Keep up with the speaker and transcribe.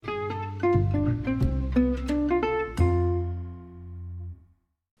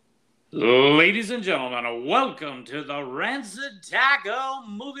Ladies and gentlemen, welcome to the Rancid Taco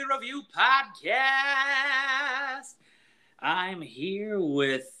Movie Review Podcast. I'm here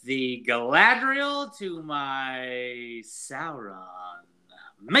with the Galadriel to my Sauron,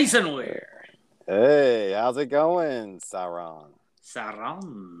 Mason Weir. Hey, how's it going, Sauron?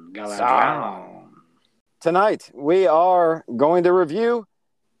 Sauron, Galadriel. Tonight, we are going to review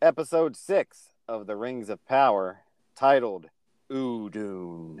episode 6 of The Rings of Power, titled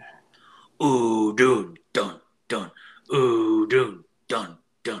Udun. Udun, dun, dun. Udun, dun,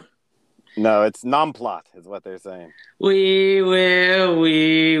 dun. No, it's Nomplot, is what they're saying. We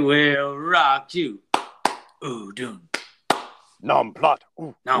will rock you. Udun. Nomplot.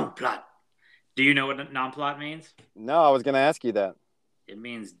 Ooh. Nomplot. Do you know what nomplot means? No, I was going to ask you that. It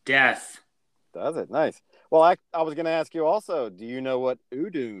means death. Does it? Nice. Well, I was going to ask you also, do you know what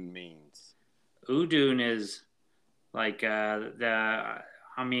Udun means? Udun is like I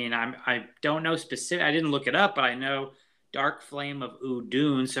don't know specific. I didn't look it up, but I know dark flame of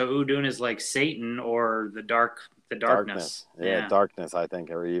Udun. So Udun is like Satan or the darkness. Yeah, darkness, I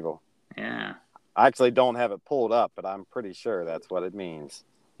think, or evil. Yeah. I actually don't have it pulled up, but I'm pretty sure that's what it means.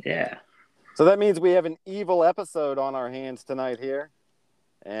 Yeah. So that means we have an evil episode on our hands tonight here.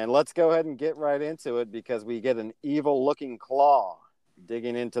 And let's go ahead and get right into it because we get an evil-looking claw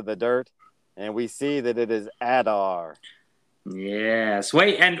digging into the dirt. And we see that it is Adar. Yes.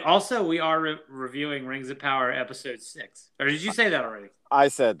 Wait, and also we are reviewing Rings of Power episode 6. Or did you say that already? I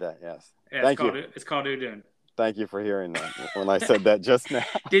said that, yes. Yeah, Thank you. It's called Udun. Thank you for hearing that when I said that just now.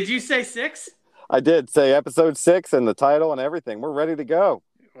 Did you say 6? I did say episode 6 and the title and everything. We're ready to go.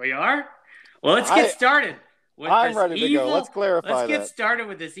 We are? Well, let's get started. I'm ready to go. Let's clarify that. Let's get started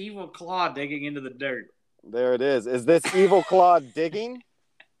with this evil claw digging into the dirt. There it is. Is this evil claw digging?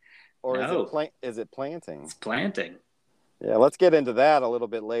 Or No. is it planting? It's planting. Yeah, let's get into that a little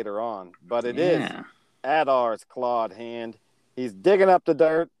bit later on. But it is Adar's clawed hand. He's digging up the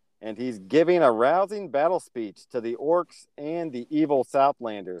dirt, and he's giving a rousing battle speech to the orcs and the evil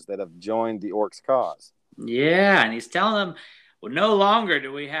Southlanders that have joined the orcs' cause. Yeah, and he's telling them, well, no longer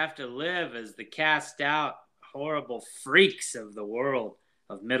do we have to live as the cast out horrible freaks of the world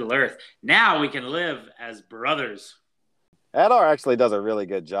of Middle-earth. Now we can live as brothers. Adar actually does a really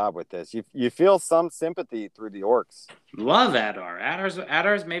good job with this. You feel some sympathy through the orcs. Love Adar.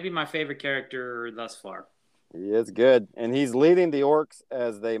 Adar's maybe my favorite character thus far. He is good. And he's leading the orcs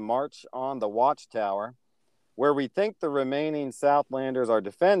as they march on the watchtower, where we think the remaining Southlanders are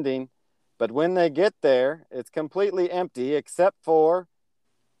defending. But when they get there, it's completely empty except for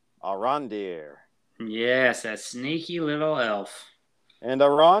Arondir. Yes, that sneaky little elf. And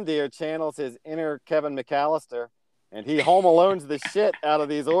Arondir channels his inner Kevin McAllister, and he home alones the shit out of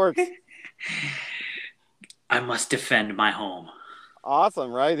these orcs. I must defend my home.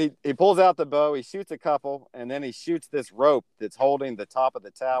 Awesome, right? He pulls out the bow, he shoots a couple, and then he shoots this rope that's holding the top of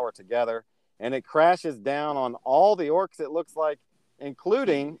the tower together, and it crashes down on all the orcs, it looks like,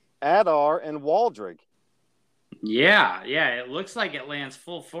 including Adar and Waldrig. Yeah, it looks like it lands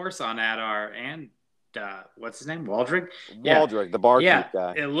full force on Adar and what's his name? Waldrig? Waldrig, the barkeep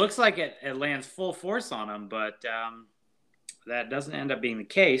guy. It looks like it lands full force on him, but that doesn't end up being the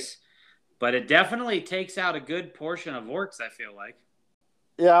case. But it definitely takes out a good portion of orcs, I feel like.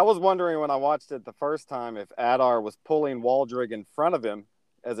 Yeah, I was wondering when I watched it the first time if Adar was pulling Waldrig in front of him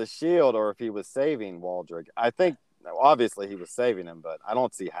as a shield or if he was saving Waldrig. I think, obviously, he was saving him, but I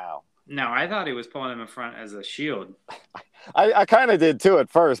don't see how. No, I thought he was pulling him in front as a shield. I kind of did too at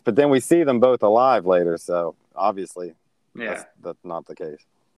first, but then we see them both alive later, so obviously that's not the case.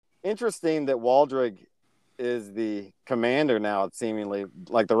 Interesting that Waldrig is the commander now, seemingly,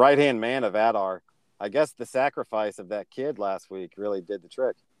 like the right-hand man of Adar. I guess the sacrifice of that kid last week really did the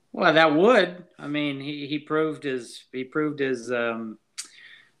trick. Well, that would. I mean, he proved his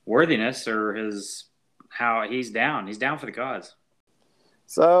worthiness or how he's down. He's down for the cause.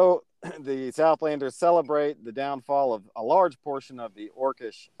 So the Southlanders celebrate the downfall of a large portion of the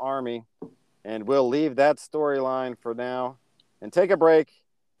Orcish army, and we'll leave that storyline for now and take a break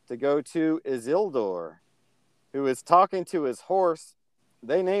to go to Isildur, who is talking to his horse.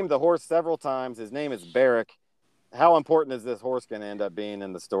 They named the horse several times. His name is Beric. How important is this horse going to end up being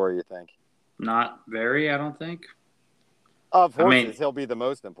in the story, you think? Not very, I don't think. Of horses, he'll be the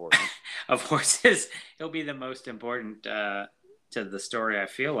most important. Of horses, he'll be the most important to the story, I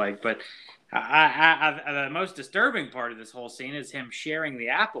feel like. But the most disturbing part of this whole scene is him sharing the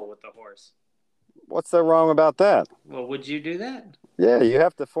apple with the horse. What's so wrong about that? Well, would you do that? Yeah, you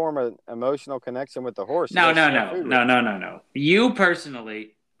have to form an emotional connection with the horse. No. You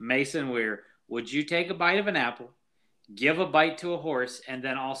personally, Mason Weir, would you take a bite of an apple, give a bite to a horse, and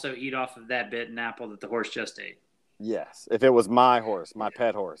then also eat off of that bitten apple that the horse just ate? Yes. If it was my horse, my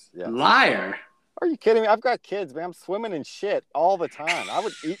pet horse. Yes. Liar. Are you kidding me? I've got kids, man. I'm swimming in shit all the time.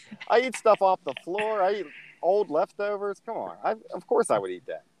 I eat stuff off the floor. I eat old leftovers. Come on. Of course I would eat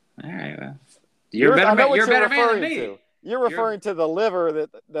that. All right, well, You're a better man than me. You're referring to the liver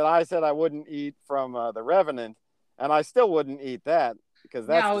that I said I wouldn't eat from the Revenant, and I still wouldn't eat that because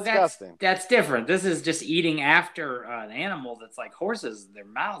that's disgusting. That's different. This is just eating after an animal that's like horses. Their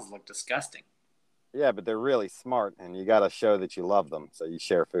mouths look disgusting. Yeah, but they're really smart, and you got to show that you love them, so you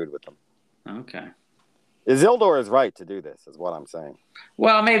share food with them. Okay. Isildur is right to do this, is what I'm saying.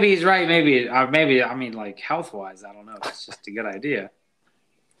 Well, maybe he's right. Maybe I mean, like health-wise, I don't know. It's just a good idea.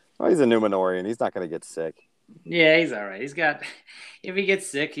 Well, he's a Númenórean. He's not going to get sick. Yeah, he's all right. If he gets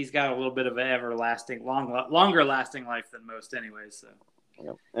sick, he's got a little bit of an everlasting, longer lasting life than most, anyways. So.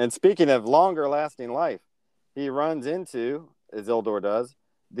 Yep. And speaking of longer lasting life, he runs into, Isildur does,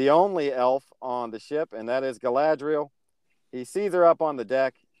 the only elf on the ship, and that is Galadriel. He sees her up on the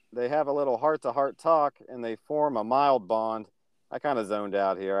deck. They have a little heart-to-heart talk, and they form a mild bond. I kind of zoned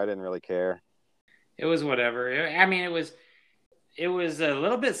out here. I didn't really care. It was whatever. I mean, it was a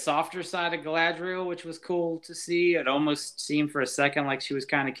little bit softer side of Galadriel, which was cool to see. It almost seemed for a second like she was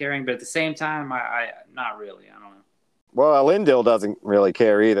kind of caring, but at the same time, I not really. I don't know. Well, Elendil doesn't really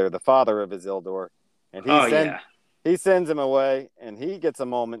care either, the father of Isildur. And he sends him away, and he gets a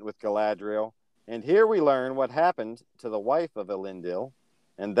moment with Galadriel. And here we learn what happened to the wife of Elendil,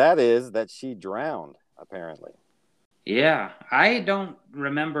 and that is that she drowned, apparently. Yeah, I don't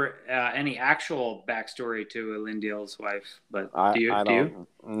remember any actual backstory to Elendil's wife, but do you?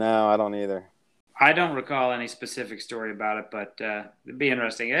 No, I don't either. I don't recall any specific story about it, but it'd be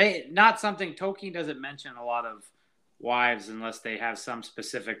interesting. Not something Tolkien doesn't mention a lot of wives unless they have some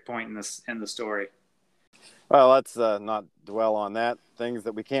specific point in the story. Well, let's not dwell on that. Things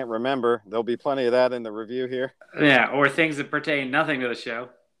that we can't remember. There'll be plenty of that in the review here. Yeah, or things that pertain nothing to the show.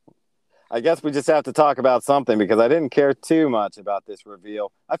 I guess we just have to talk about something because I didn't care too much about this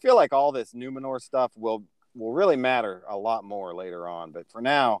reveal. I feel like all this Númenor stuff will really matter a lot more later on. But for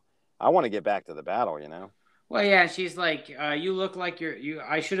now, I want to get back to the battle, you know? Well, yeah, she's like, you look like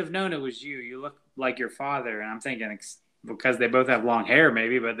I should have known it was you. You look like your father. And I'm thinking because they both have long hair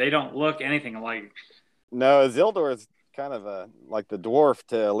maybe, but they don't look anything alike. No, Isildur is kind of like the dwarf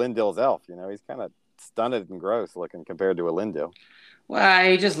to Elendil's elf. You know, he's kind of stunted and gross looking compared to Elendil. Well,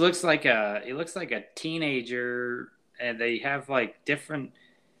 he just looks like a teenager, and they have like different.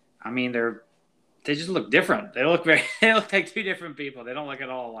 I mean, they just look different. They look like two different people. They don't look at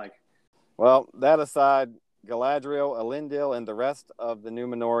all alike. Well, that aside, Galadriel, Elendil, and the rest of the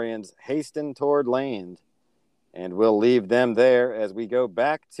Númenóreans hasten toward land, and we'll leave them there as we go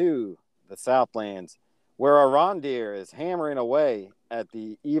back to the Southlands, where Arondir is hammering away at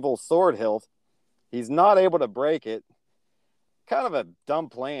the evil sword hilt. He's not able to break it. Kind of a dumb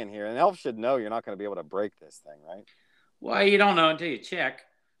plan here. An elf should know you're not going to be able to break this thing, right? Well, you don't know until you check.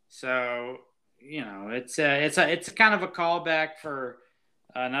 So, you know, it's kind of a callback for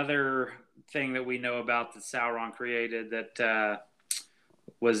another thing that we know about that Sauron created that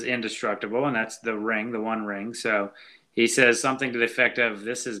was indestructible, and that's the ring, the One Ring. So he says something to the effect of,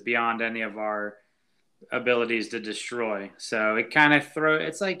 "This is beyond any of our abilities to destroy." So it kind of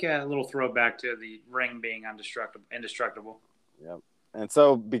it's like a little throwback to the ring being indestructible. Yep. And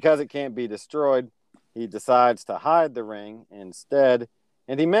so because it can't be destroyed, he decides to hide the ring instead.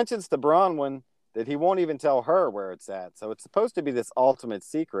 And he mentions to Bronwyn that he won't even tell her where it's at. So it's supposed to be this ultimate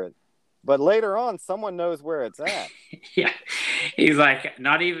secret. But later on, someone knows where it's at. Yeah. He's like,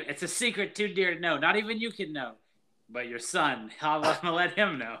 it's a secret too dear to know. Not even you can know. But your son, I'm going to let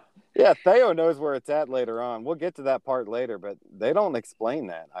him know. Yeah, Theo knows where it's at later on. We'll get to that part later, but they don't explain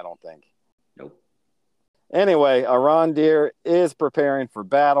that, I don't think. Nope. Anyway, Arondir is preparing for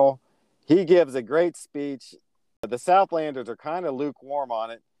battle. He gives a great speech. The Southlanders are kind of lukewarm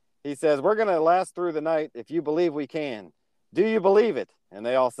on it. He says, "We're going to last through the night if you believe we can. Do you believe it?" And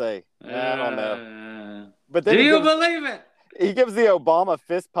they all say, "I don't know." But then do you believe it? He gives the Obama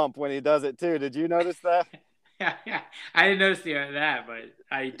fist pump when he does it too. Did you notice that? Yeah. I didn't notice that, but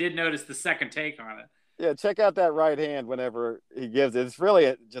I did notice the second take on it. Yeah, check out that right hand whenever he gives it. It's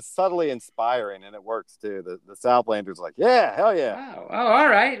really just subtly inspiring, and it works too. The Southlanders are like, "Yeah, hell yeah." Oh, all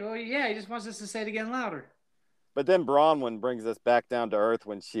right. Well, yeah, he just wants us to say it again louder. But then Bronwyn brings us back down to earth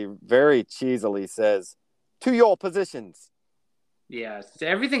when she very cheesily says, "To your positions." Yeah,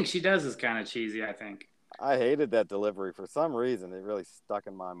 everything she does is kind of cheesy, I think. I hated that delivery. For some reason, it really stuck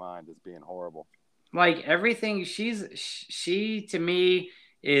in my mind as being horrible. Like everything she to me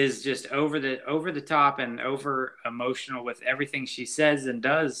is just over the top and over emotional with everything she says and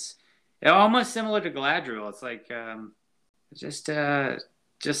does. Almost similar to Galadriel. It's like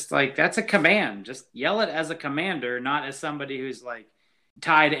just like that's a command. Just yell it as a commander, not as somebody who's like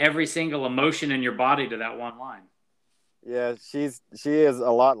tied every single emotion in your body to that one line. Yeah, she is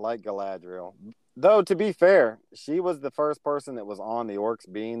a lot like Galadriel. Though to be fair, she was the first person that was on the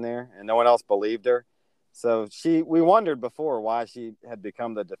orcs being there, and no one else believed her. So we wondered before why she had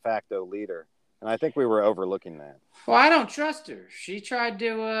become the de facto leader, and I think we were overlooking that. Well, I don't trust her. She tried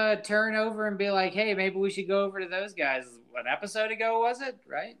to turn over and be like, "Hey, maybe we should go over to those guys." An episode ago, was it?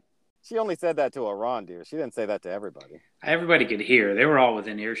 Right? She only said that to Arondir. She didn't say that to everybody. Everybody could hear. They were all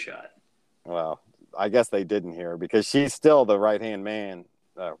within earshot. Well, I guess they didn't hear because she's still the right-hand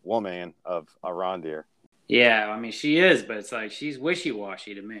woman of Arondir. Yeah, I mean, she is, but it's like she's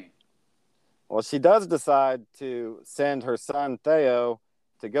wishy-washy to me. Well, she does decide to send her son Theo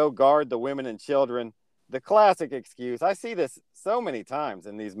to go guard the women and children. The classic excuse. I see this so many times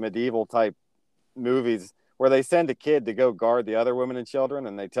in these medieval type movies where they send a kid to go guard the other women and children,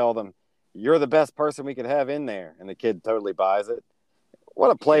 and they tell them, "You're the best person we could have in there," and the kid totally buys it.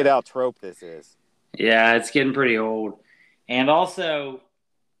 What a played out trope this is. Yeah, it's getting pretty old. And also,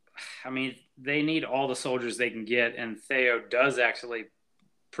 I mean, they need all the soldiers they can get, and Theo does actually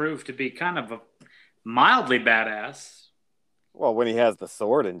prove to be kind of a mildly badass. Well, when he has the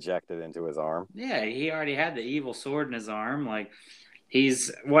sword injected into his arm. Yeah, he already had the evil sword in his arm. Like,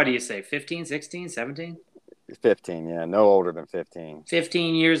 he's, what do you say, 15, 16, 17? 15, yeah. No older than 15.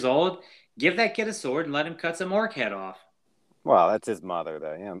 15 years old. Give that kid a sword and let him cut some orc head off. Well, that's his mother,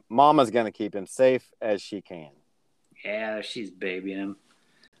 though. Yeah, Mama's going to keep him safe as she can. Yeah, she's babying him.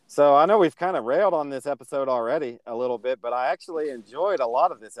 So I know we've kind of railed on this episode already a little bit, but I actually enjoyed a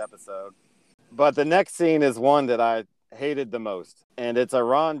lot of this episode. But the next scene is one that I hated the most, and it's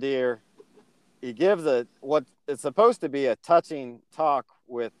Arondir. He gives what is supposed to be a touching talk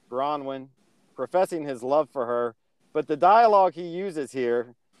with Bronwyn, professing his love for her, but the dialogue he uses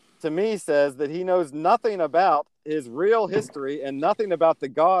here, to me, says that he knows nothing about his real history and nothing about the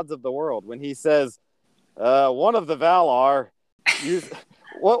gods of the world. When he says, one of the Valar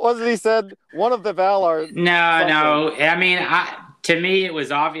what was it he said? One of the Valar. No. I mean, to me, it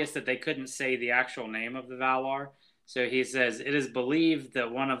was obvious that they couldn't say the actual name of the Valar. So he says, it is believed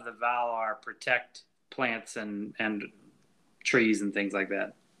that one of the Valar protect plants and trees and things like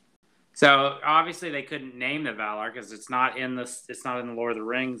that. So obviously they couldn't name the Valar because it's not in the Lord of the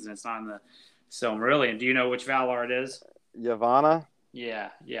Rings and it's not in the Silmarillion. Do you know which Valar it is? Yavanna? Yeah.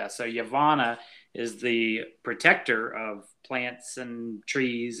 So Yavanna is the protector of plants and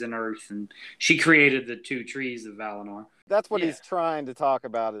trees and earth, and she created the 2 trees of Valinor. That's what he's trying to talk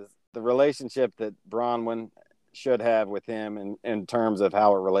about, is the relationship that Bronwyn should have with him in terms of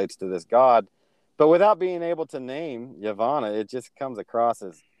how it relates to this god. But without being able to name Yavanna, it just comes across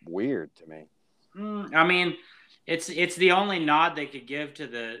as weird to me. I mean, it's the only nod they could give to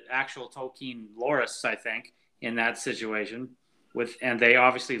the actual Tolkien lorists, I think, in that situation. And they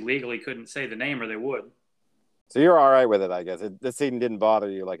obviously legally couldn't say the name or they would. So you're all right with it, I guess. This scene didn't bother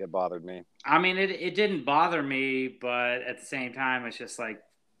you like it bothered me. I mean, it didn't bother me, but at the same time, it's just like,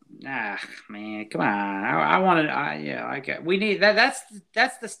 man, come on. I wanted, we need that.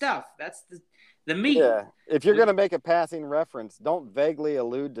 That's the stuff. That's the meat. Yeah. If you're going to make a passing reference, don't vaguely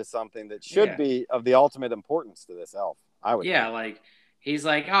allude to something that should be of the ultimate importance to this elf. I would. Yeah, like he's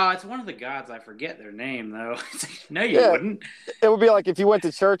like, oh, it's one of the gods. I forget their name though. It's like, no, you wouldn't. It would be like if you went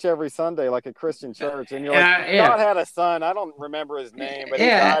to church every Sunday, like a Christian church, and you're like, God had a son. I don't remember his name, but he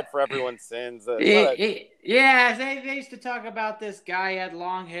died for everyone's sins. They used to talk about this guy. He had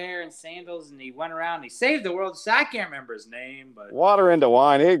long hair and sandals, and he went around and he saved the world. So I can't remember his name, but water into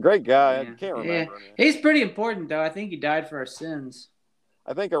wine. He's a great guy. I can't remember. He's pretty important though. I think he died for our sins.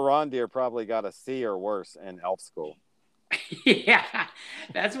 I think Arondir probably got a C or worse in elf school. Yeah,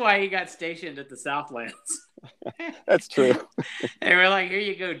 that's why he got stationed at the Southlands. That's true. They were like, here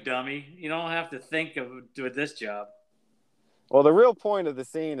you go, dummy. You don't have to think of with this job. Well, the real point of the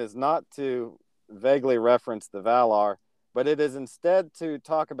scene is not to vaguely reference the Valar, but it is instead to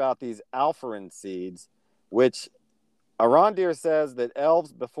talk about these Alpharin seeds, which Arondir says that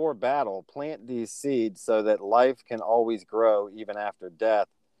elves before battle plant these seeds so that life can always grow even after death.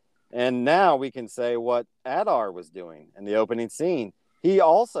 And now we can say what Adar was doing in the opening scene. He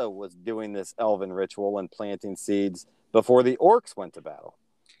also was doing this elven ritual and planting seeds before the orcs went to battle.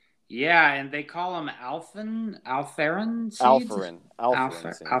 Yeah, and they call them Alpharin seeds?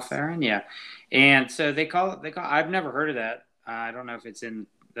 Alpharin, yeah. And so they call I've never heard of that. I don't know if it's in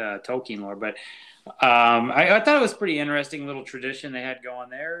Tolkien lore. But I thought it was pretty interesting little tradition they had going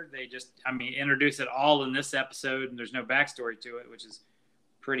there. They just, introduce it all in this episode, and there's no backstory to it, which is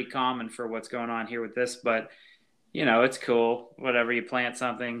pretty common for what's going on here with this. But, it's cool. Whatever, you plant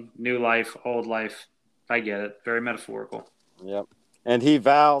something, new life, old life. I get it. Very metaphorical. Yep. And he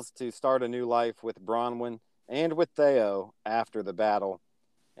vows to start a new life with Bronwyn and with Theo after the battle.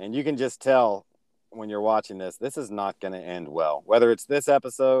 And you can just tell when you're watching this is not going to end well. Whether it's this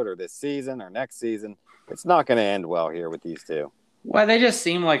episode or this season or next season, it's not going to end well here with these two. Well, they just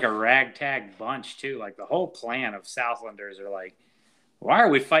seem like a ragtag bunch, too. Like, the whole clan of Southlanders are like, why are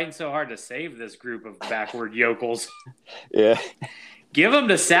we fighting so hard to save this group of backward yokels? Yeah. Give them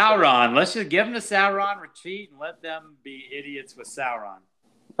to Sauron. Let's just give them to Sauron, retreat, and let them be idiots with Sauron.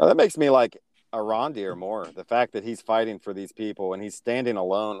 Oh, that makes me like Arondir more. The fact that he's fighting for these people and he's standing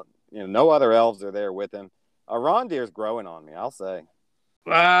alone. No other elves are there with him. Arondir's growing on me, I'll say.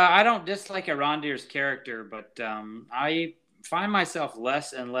 I don't dislike Arondir's character, but I find myself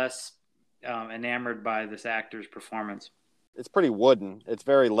less and less enamored by this actor's performance. It's pretty wooden. It's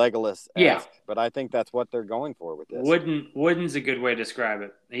very Legolas-esque, yeah. But I think that's what they're going for with this. Wooden's a good way to describe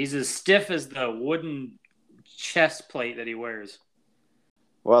it. He's as stiff as the wooden chest plate that he wears.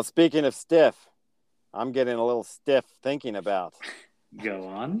 Well, speaking of stiff, I'm getting a little stiff thinking about Go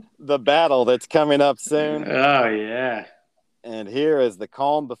on. the battle that's coming up soon. Oh, yeah. And here is the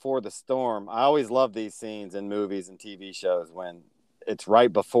calm before the storm. I always love these scenes in movies and TV shows when it's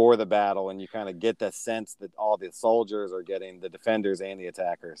right before the battle and you kind of get the sense that all the soldiers are getting, the defenders and the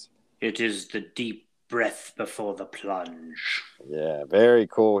attackers. It is the deep breath before the plunge. Yeah, very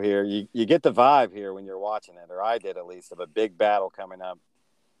cool here. You get the vibe here when you're watching it, or I did at least, of a big battle coming up.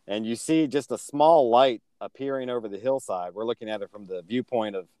 And you see just a small light appearing over the hillside. We're looking at it from the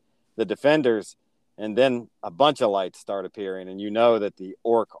viewpoint of the defenders, and then a bunch of lights start appearing, and you know that the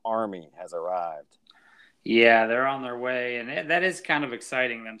orc army has arrived. Yeah, they're on their way, and that is kind of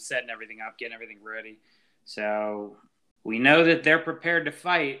exciting, them setting everything up, getting everything ready. So we know that they're prepared to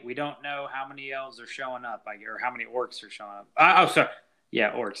fight. We don't know how many elves are showing up, or how many orcs are showing up. Sorry.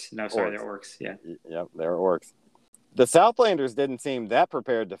 Yeah, orcs. No, sorry, they're orcs. Yeah. Yep, they're orcs. The Southlanders didn't seem that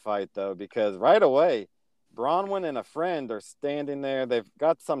prepared to fight, though, because right away, Bronwyn and a friend are standing there. They've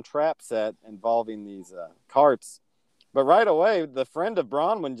got some trap set involving these carts. But right away, the friend of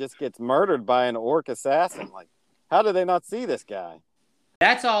Bronwyn just gets murdered by an orc assassin. Like, how do they not see this guy?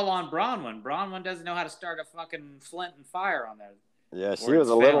 That's all on Bronwyn. Bronwyn doesn't know how to start a fucking flint and fire on there. Yeah, she was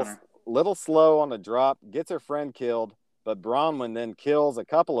a little slow on the drop, gets her friend killed, but Bronwyn then kills a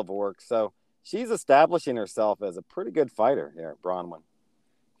couple of orcs. So she's establishing herself as a pretty good fighter here, Bronwyn.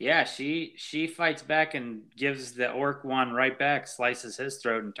 Yeah, she fights back and gives the orc one right back, slices his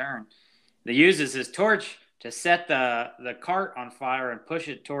throat in turn. He uses his torch to set the cart on fire and push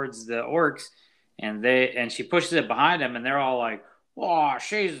it towards the orcs, and she pushes it behind them, and they're all like, "Oh,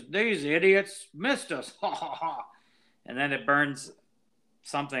 these idiots missed us!" And then it burns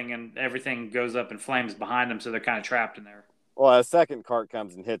something, and everything goes up in flames behind them, so they're kind of trapped in there. Well, a second cart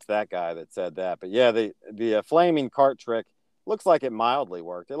comes and hits that guy that said that, but yeah, the flaming cart trick looks like it mildly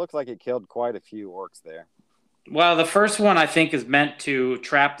worked. It looks like it killed quite a few orcs there. Well, the first one I think is meant to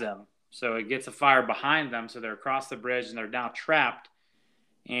trap them. So it gets a fire behind them, so they're across the bridge and they're now trapped.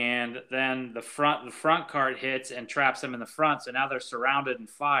 And then the front cart hits and traps them in the front, so now they're surrounded in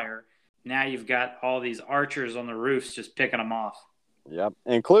fire. Now you've got all these archers on the roofs just picking them off. Yep,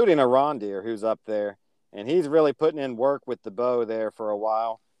 including Arondir, who's up there, and he's really putting in work with the bow there for a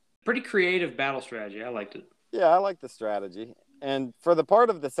while. Pretty creative battle strategy. I liked it. Yeah, I like the strategy. And for the part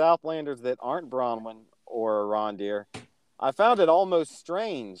of the Southlanders that aren't Bronwyn or Arondir, I found it almost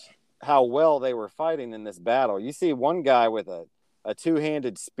strange how well they were fighting in this battle. You see one guy with a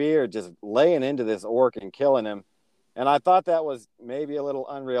two-handed spear just laying into this orc and killing him. And I thought that was maybe a little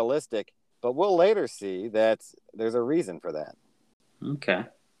unrealistic, but we'll later see that there's a reason for that. Okay.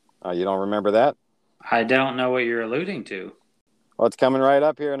 You don't remember that? I don't know what you're alluding to. Well, it's coming right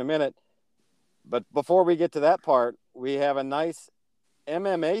up here in a minute. But before we get to that part, we have a nice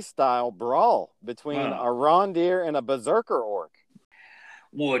MMA-style brawl between Arondir and a berserker orc.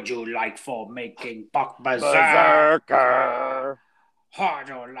 Would you like for making buck berserker? How'd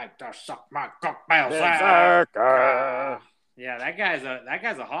you like to suck my cock berserker? Yeah, that guy's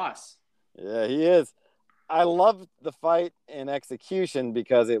a hoss. Yeah, he is. I loved the fight and execution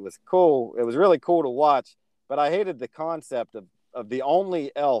because it was cool. It was really cool to watch, but I hated the concept of the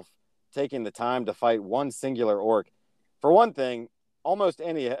only elf taking the time to fight one singular orc. For one thing, almost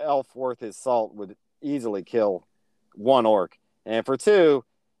any elf worth his salt would easily kill one orc. And for two,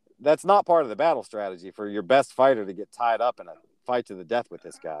 that's not part of the battle strategy for your best fighter to get tied up in a fight to the death with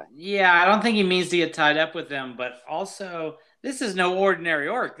this guy. Yeah, I don't think he means to get tied up with them, but also this is no ordinary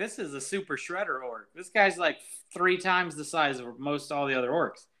orc. This is a super shredder orc. This guy's like 3 times the size of most all the other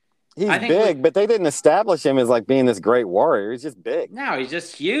orcs. He's big, but they didn't establish him as like being this great warrior. He's just big. No, he's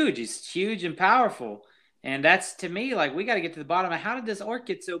just huge. He's huge and powerful. And that's, to me, like, we got to get to the bottom of how did this orc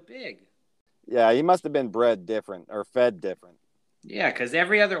get so big? Yeah, he must have been bred different or fed different. Yeah, because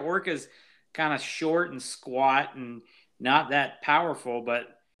every other orc is kind of short and squat and not that powerful, but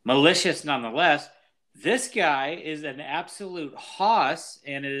malicious nonetheless. This guy is an absolute hoss,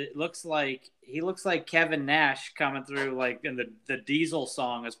 and he looks like Kevin Nash coming through, like in the Diesel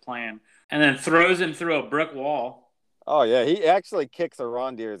song is playing, and then throws him through a brick wall. Oh yeah, he actually kicks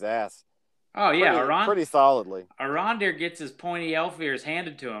Arondir's ass. Oh yeah, pretty solidly. Arondir gets his pointy elf ears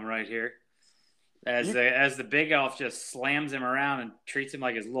handed to him right here, as the big elf just slams him around and treats him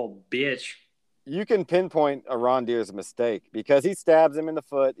like his little bitch. You can pinpoint Arondir's mistake because he stabs him in the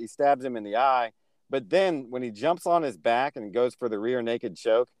foot, he stabs him in the eye. But then when he jumps on his back and goes for the rear naked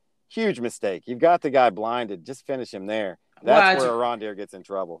choke, huge mistake. You've got the guy blinded. Just finish him there. That's where Arondir gets in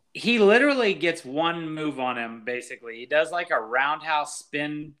trouble. He literally gets one move on him, basically. He does like a roundhouse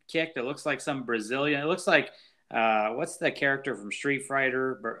spin kick that looks like some Brazilian. It looks like, what's the character from Street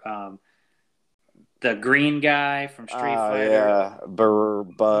Fighter? The green guy from Street Fighter.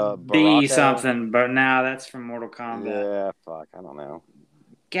 Yeah, B something. But now that's from Mortal Kombat. Yeah, fuck. I don't know.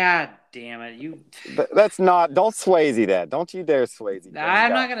 God damn it. That's not. Don't Swayze that. Don't you dare Swayze.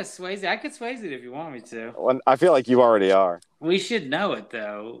 I'm not going to Swayze. I could Swayze it if you want me to. Well, I feel like you already are. We should know it,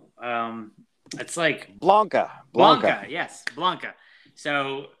 though. It's like Blanca. Yes, Blanca.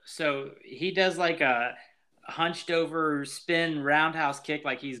 So he does like a hunched over spin roundhouse kick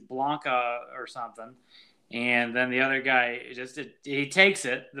like he's Blanca or something. And then the other guy he takes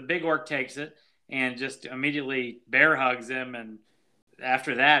it. The big orc takes it and just immediately bear hugs him, and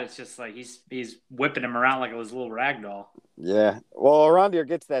after that, it's just like he's whipping him around like it was a little rag doll. Yeah. Well, Arondir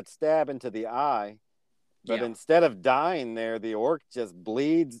gets that stab into the eye, but instead of dying there, the orc just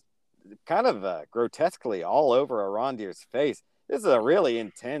bleeds kind of grotesquely all over Arondir's face. This is a really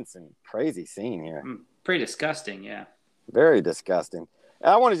intense and crazy scene here. Pretty disgusting, yeah. Very disgusting.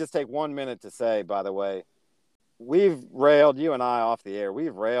 And I want to just take 1 minute to say, by the way, we've railed, you and I off the air,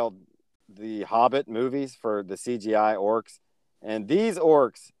 we've railed the Hobbit movies for the CGI orcs. And these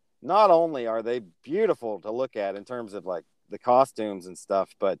orcs, not only are they beautiful to look at in terms of like the costumes and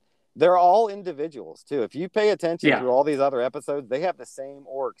stuff, but they're all individuals too. If you pay attention to all these other episodes, they have the same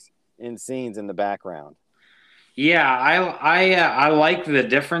orcs in scenes in the background. Yeah, I like the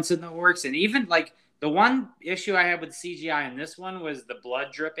difference in the orcs, and even like the one issue I had with CGI in this one was the blood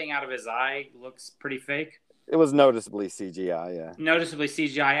dripping out of his eye looks pretty fake. It was noticeably CGI, yeah. Noticeably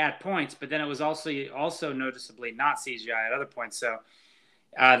CGI at points, but then it was also noticeably not CGI at other points. So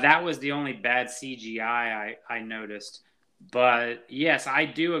that was the only bad CGI I noticed. But yes, I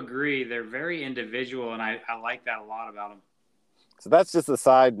do agree. They're very individual, and I like that a lot about them. So that's just a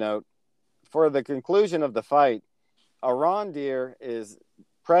side note. For the conclusion of the fight, Arondir is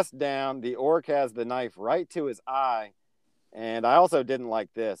pressed down. The orc has the knife right to his eye. And I also didn't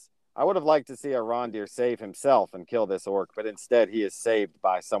like this. I would have liked to see Arondir save himself and kill this orc, but instead he is saved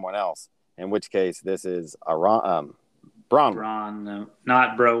by someone else. In which case, this is Bronwyn.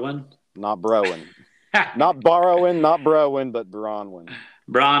 Not Browen. Not Browen. Not Borrowin, not Browen, but Bronwyn.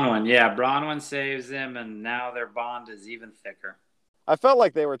 Bronwyn, yeah. Bronwyn saves him, and now their bond is even thicker. I felt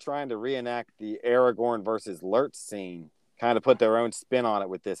like they were trying to reenact the Aragorn versus Lurtz scene, kind of put their own spin on it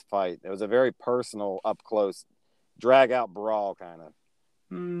with this fight. It was a very personal, up-close, drag-out brawl kind of.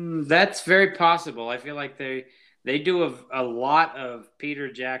 That's very possible. I feel like they do a lot of Peter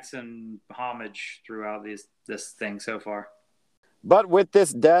Jackson homage throughout this thing so far. But with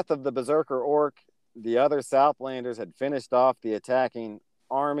this death of the Berserker orc, the other Southlanders had finished off the attacking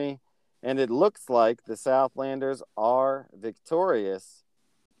army, and it looks like the Southlanders are victorious.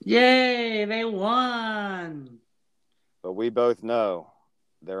 Yay, they won! But we both know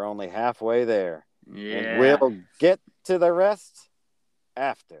they're only halfway there. Yeah. And we'll get to the rest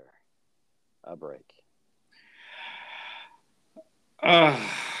after a break. What?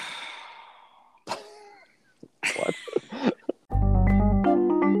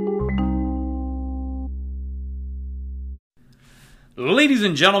 Ladies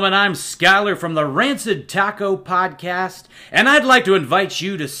and gentlemen, I'm Skyler from the Rancid Taco Podcast, and I'd like to invite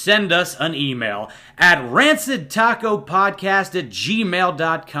you to send us an email at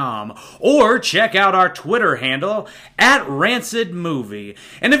rancidtacopodcast@gmail.com or check out our Twitter handle at rancidmovie.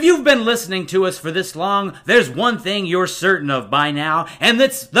 And if you've been listening to us for this long, there's one thing you're certain of by now, and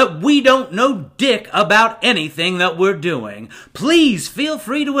that's that we don't know dick about anything that we're doing. Please feel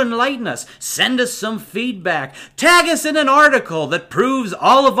free to enlighten us, send us some feedback, tag us in an article that proves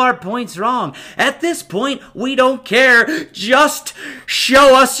all of our points wrong. At this point, we don't care. Just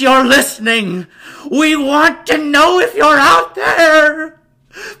show us you're listening. We want to know if you're out there.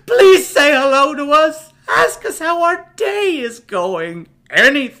 Please say hello to us. Ask us how our day is going.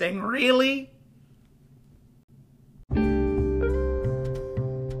 Anything, really.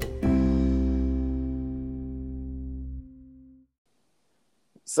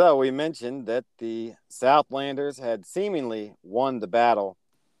 So we mentioned that the Southlanders had seemingly won the battle,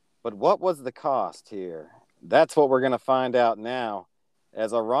 but what was the cost here? That's what we're going to find out now.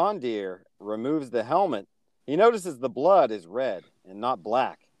 As Arondir removes the helmet, he notices the blood is red and not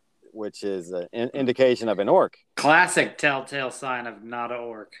black, which is an indication of an orc. Classic telltale sign of not an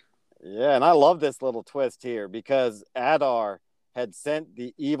orc. Yeah, and I love this little twist here because Adar had sent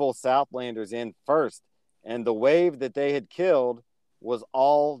the evil Southlanders in first, and the wave that they had killed was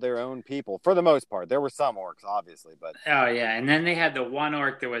all their own people, for the most part. There were some orcs, obviously, but... Oh, yeah, and then they had the one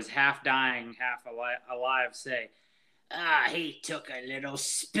orc that was half dying, half alive say, he took a little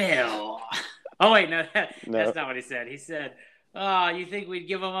spill. Oh, wait, no, that's not what he said. He said, you think we'd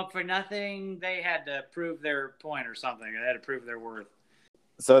give them up for nothing? They had to prove their point or something. They had to prove their worth.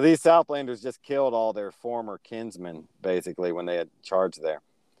 So these Southlanders just killed all their former kinsmen, basically, when they had charged there.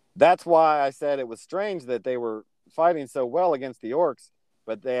 That's why I said it was strange that they were fighting so well against the orcs,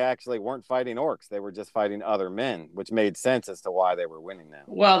 but they actually weren't fighting orcs. They were just fighting other men, which made sense as to why they were winning now.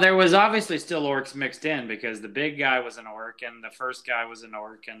 Well, there was obviously still orcs mixed in because the big guy was an orc and the first guy was an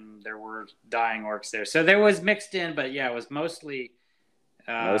orc and there were dying orcs there. So there was mixed in, but yeah, it was mostly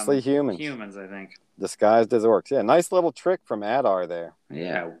humans. Humans, I think. Disguised as orcs. Yeah, nice little trick from Adar there.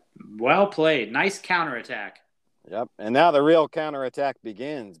 Yeah, well played. Nice counterattack. Yep, and now the real counterattack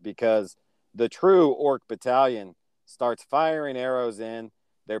begins because the true orc battalion starts firing arrows in.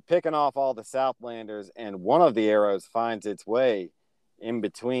 They're picking off all the Southlanders, and one of the arrows finds its way in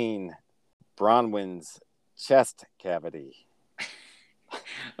between Bronwyn's chest cavity.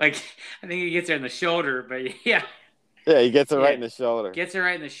 Like, I think he gets her in the shoulder, but yeah. Yeah, he gets her right in the shoulder. Gets her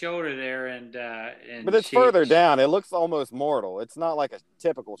right in the shoulder there, and but it's further down. It looks almost mortal. It's not like a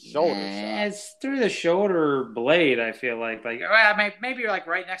typical shoulder shot. It's through the shoulder blade, I feel like. Maybe you're like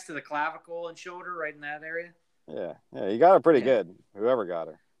right next to the clavicle and shoulder, right in that area. Yeah, you got her pretty good. Whoever got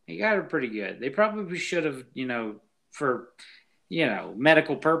her. He got her pretty good. They probably should have, for,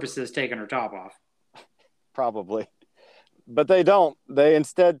 medical purposes, taken her top off. Probably. But they don't. They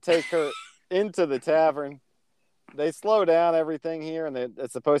instead take her into the tavern. They slow down everything here, and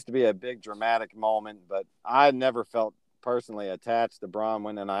it's supposed to be a big dramatic moment, but I never felt personally attached to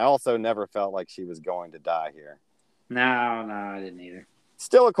Bronwyn, and I also never felt like she was going to die here. No, I didn't either.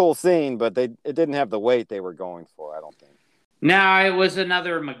 Still a cool scene, but it didn't have the weight they were going for, I don't think. No, it was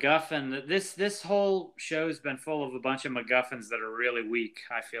another MacGuffin. This whole show's been full of a bunch of MacGuffins that are really weak,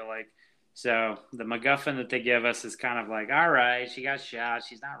 I feel like. So the MacGuffin that they give us is kind of like, all right, she got shot.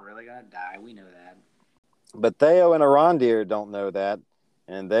 She's not really going to die. We know that. But Theo and Arondir don't know that,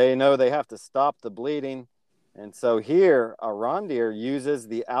 and they know they have to stop the bleeding. And so here, Arondir uses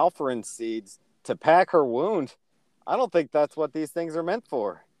the Alpharin seeds to pack her wound. I don't think that's what these things are meant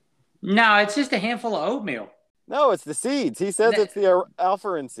for. No, it's just a handful of oatmeal. No, it's the seeds. He says it's the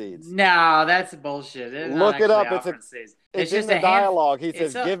Alpharin seeds. No, that's bullshit. Look it up. It's just in the dialogue. He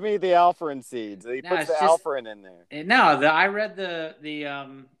says, give me the Alpharin seeds. He puts the Alpharin in there. No, I read the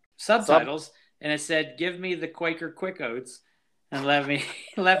subtitles, and it said, give me the Quaker Quick Oats and let me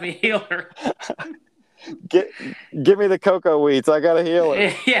heal her. Give me the cocoa wheats. I got to heal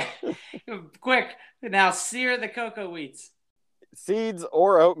her. Yeah. Quick. Now sear the cocoa wheats. Seeds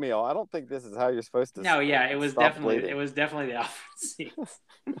or oatmeal. I don't think this is how you're supposed to. No, yeah, it was definitely the Alpharin seeds.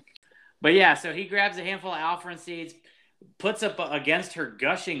 But yeah, so he grabs a handful of Alpharin seeds, puts up against her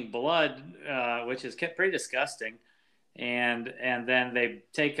gushing blood, which is pretty disgusting, and then they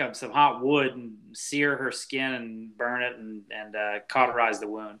take up some hot wood and sear her skin and burn it and cauterize the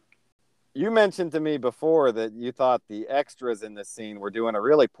wound. You mentioned to me before that you thought the extras in this scene were doing a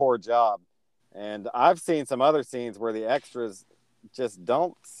really poor job, and I've seen some other scenes where the extras just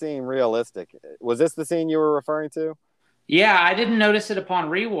don't seem realistic. Was this the scene you were referring to? Yeah, I didn't notice it upon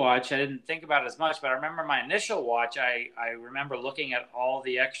rewatch. I didn't think about it as much, but I remember my initial watch. I remember looking at all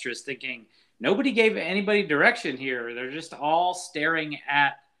the extras, thinking nobody gave anybody direction here. They're just all staring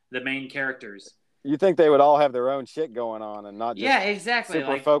at the main characters. You think they would all have their own shit going on and not just Yeah, exactly.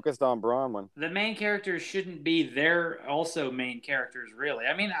 super Like focused on Bronwyn? the main characters shouldn't be their also main characters, really.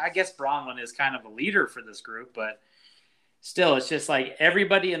 I mean, I guess Bronwyn is kind of a leader for this group, but still, it's just like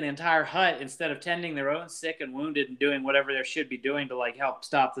everybody in the entire hut, instead of tending their own sick and wounded and doing whatever they should be doing to like help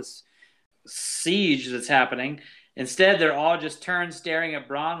stop this siege that's happening, instead they're all just turned staring at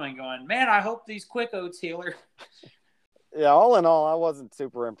Bronwyn going, man, I hope these quick oats heal her. Yeah, all in all, I wasn't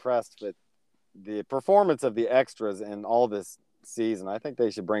super impressed with the performance of the extras in all this season. I think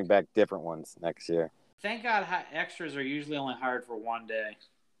they should bring back different ones next year. Thank God extras are usually only hired for one day.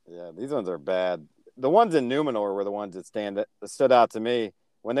 Yeah, these ones are bad. The ones in Numenor were the ones that stood out to me.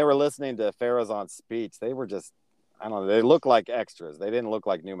 When they were listening to Pharazôn's speech, they were just, I don't know, they looked like extras. They didn't look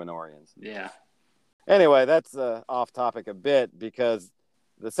like Numenorians. Yeah. Anyway, that's off topic a bit because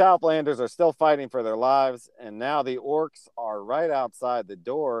the Southlanders are still fighting for their lives, and now the orcs are right outside the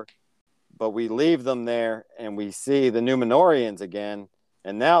door, but we leave them there, and we see the Numenorians again,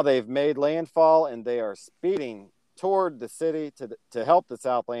 and now they've made landfall, and they are speeding toward the city to help the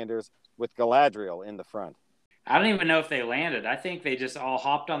Southlanders with Galadriel in the front. I don't even know if they landed. I think they just all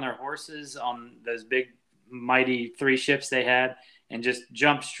hopped on their horses on those big, mighty 3 ships they had and just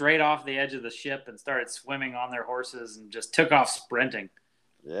jumped straight off the edge of the ship and started swimming on their horses and just took off sprinting.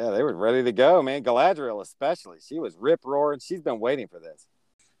 Yeah, they were ready to go, man. Galadriel especially. She was rip-roaring. She's been waiting for this.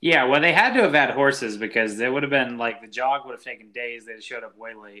 Yeah, well, they had to have had horses because they would have been like the jog would have taken days. They'd showed up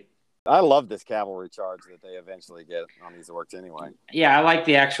way late. I love this cavalry charge that they eventually get on these orcs anyway. Yeah, I like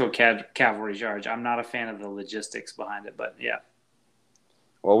the actual cavalry charge. I'm not a fan of the logistics behind it, but yeah.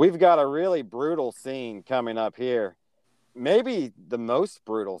 Well, we've got a really brutal scene coming up here. Maybe the most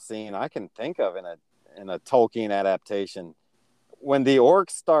brutal scene I can think of in a Tolkien adaptation. When the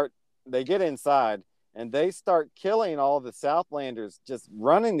orcs they get inside and they start killing all the Southlanders, just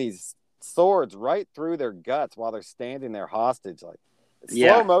running these swords right through their guts while they're standing there hostage, like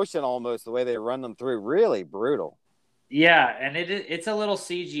slow motion almost, the way they run them through. Really brutal. Yeah, and it's a little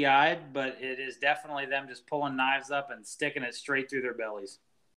CGI'd, but it is definitely them just pulling knives up and sticking it straight through their bellies.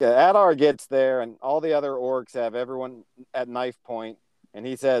 Yeah, Adar gets there, and all the other orcs have everyone at knife point, and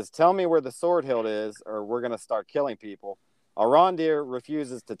he says, tell me where the sword hilt is, or we're going to start killing people. Arondir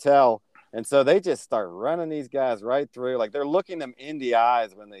refuses to tell, and so they just start running these guys right through. Like, they're looking them in the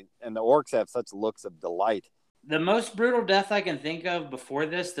eyes and the orcs have such looks of delight. The most brutal death I can think of before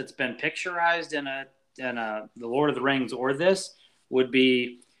this that's been picturized in The Lord of the Rings or this would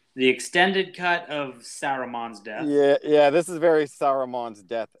be the extended cut of Saruman's death. Yeah, this is very Saruman's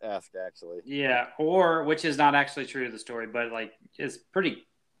death-esque, actually. Yeah, or, which is not actually true to the story, but like it's pretty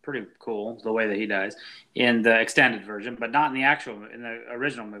cool the way that he dies in the extended version, but not in the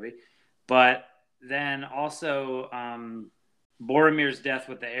original movie. But then also Boromir's death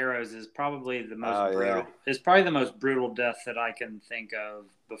with the arrows is probably the most brutal. Yeah. It's probably the most brutal death that I can think of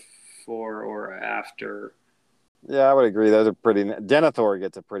before or after. Yeah, I would agree. Those are pretty. Denethor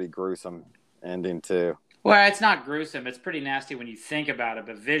gets a pretty gruesome ending too. Well, it's not gruesome. It's pretty nasty when you think about it,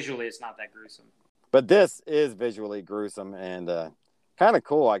 but visually, it's not that gruesome. But this is visually gruesome and kind of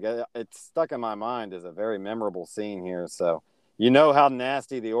cool. I guess it's stuck in my mind as a very memorable scene here. So you know how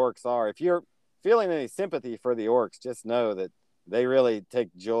nasty the orcs are. If you're feeling any sympathy for the orcs, just know that they really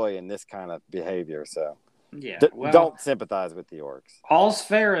take joy in this kind of behavior. So. Yeah, don't sympathize with the orcs. All's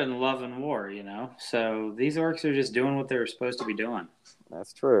fair in love and war, you know. So these orcs are just doing what they're supposed to be doing.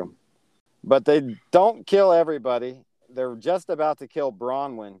 That's true. But they don't kill everybody. They're just about to kill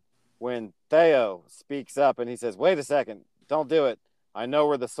Bronwyn when Theo speaks up and he says, wait a second, don't do it. I know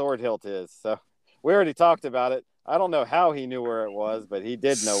where the sword hilt is. So we already talked about it. I don't know how he knew where it was, but he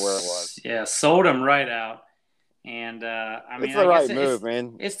did know where it was. Yeah, sold him right out. And I mean, it's the right move,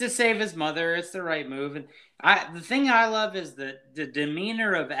 man. It's to save his mother. It's the right move. And the thing I love is the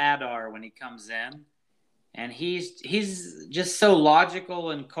demeanor of Adar when he comes in, and he's just so logical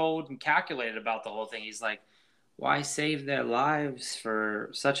and cold and calculated about the whole thing. He's like, why save their lives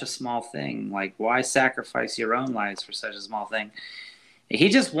for such a small thing? Like, why sacrifice your own lives for such a small thing? He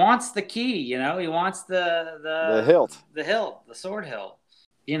just wants the key, you know. He wants the hilt, the sword hilt.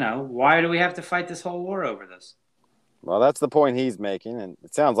 You know, why do we have to fight this whole war over this? Well, that's the point he's making, and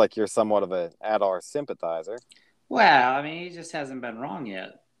it sounds like you're somewhat of an Adar sympathizer. Well, I mean, he just hasn't been wrong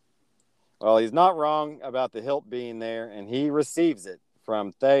yet. Well, he's not wrong about the hilt being there, and he receives it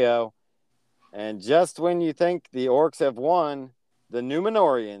from Theo. And just when you think the orcs have won, the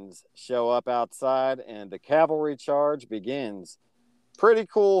Numenorians show up outside and the cavalry charge begins. Pretty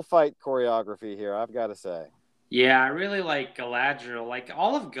cool fight choreography here, I've got to say. Yeah, I really like Galadriel. Like,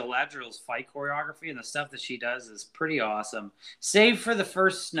 all of Galadriel's fight choreography and the stuff that she does is pretty awesome. Save for the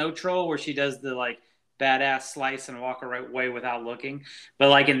first Snow Troll where she does the, like, badass slice and walk away without looking. But,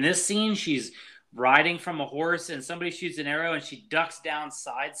 like, in this scene, she's riding from a horse and somebody shoots an arrow and she ducks down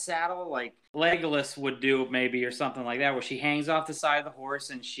side saddle like Legolas would do maybe, or something like that, where she hangs off the side of the horse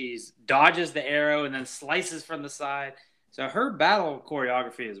and she's dodges the arrow and then slices from the side. So her battle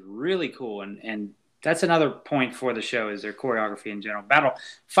choreography is really cool, and that's another point for the show, is their choreography in general.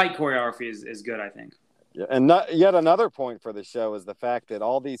 Fight choreography is good, I think. Yeah, and yet another point for the show is the fact that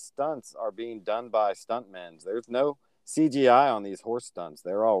all these stunts are being done by stuntmen. There's no CGI on these horse stunts.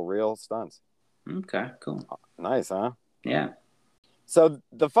 They're all real stunts. Okay, cool. Nice, huh? Yeah. So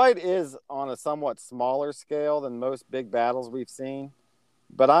the fight is on a somewhat smaller scale than most big battles we've seen,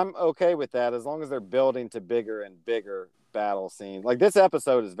 but I'm okay with that as long as they're building to bigger and bigger battle scenes. Like, this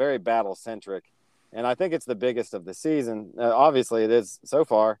episode is very battle-centric, and I think it's the biggest of the season. Obviously, it is so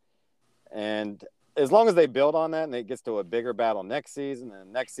far, and as long as they build on that and it gets to a bigger battle next season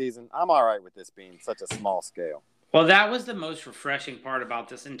and next season, I'm all right with this being such a small scale. Well, that was the most refreshing part about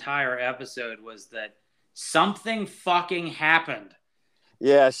this entire episode, was that something fucking happened.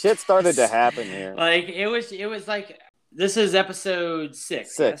 Yeah, shit started to happen here. Like, it was like, this is episode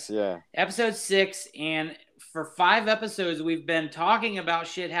 6. Six, yes? yeah. Episode 6, and for 5 episodes, we've been talking about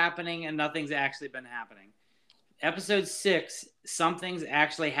shit happening and nothing's actually been happening. Episode 6, something's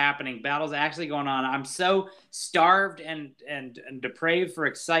actually happening. Battle's actually going on. I'm so starved and depraved for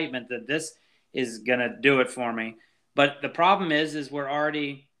excitement that this is going to do it for me. But the problem is we're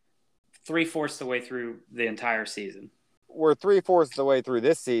already 3/4 the way through the entire season. We're 3/4 the way through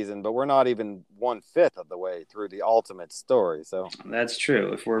this season, but we're not even 1/5 of the way through the ultimate story. So that's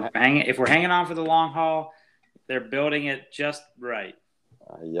true. If we're hanging on for the long haul, they're building it just right.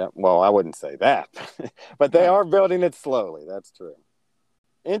 Yeah, well, I wouldn't say that, but they are building it slowly. That's true.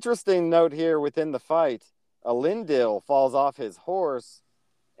 Interesting note here within the fight: Elendil falls off his horse,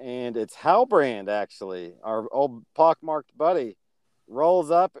 and it's Halbrand, actually, our old pockmarked buddy,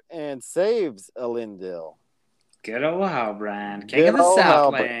 rolls up and saves Elendil. Good old Halbrand, king of the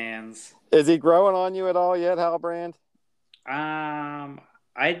Southlands. Is he growing on you at all yet, Halbrand? I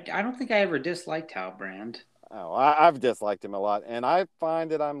don't think I ever disliked Halbrand. Oh, I've disliked him a lot, and I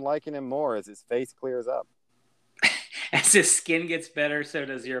find that I'm liking him more as his face clears up. As his skin gets better, so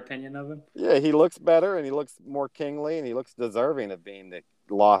does your opinion of him? Yeah, he looks better, and he looks more kingly, and he looks deserving of being the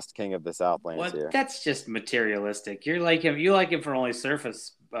lost king of the Southlands here. That's just materialistic. You like him for only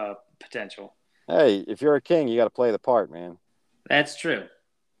surface potential. Hey, if you're a king, you got to play the part, man. That's true.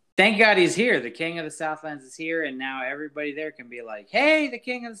 Thank God he's here. The king of the Southlands is here, and now everybody there can be like, hey, the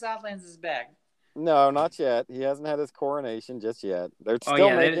king of the Southlands is back. No, not yet. He hasn't had his coronation just yet. They're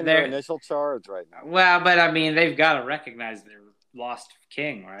still making their initial charge right now. Well, but I mean, they've got to recognize their lost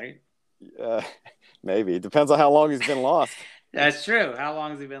king, right? Maybe. It depends on how long he's been lost. That's true. How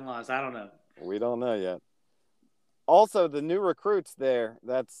long has he been lost? I don't know. We don't know yet. Also, the new recruits there,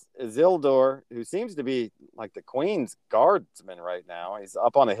 that's Isildur, who seems to be like the queen's guardsman right now. He's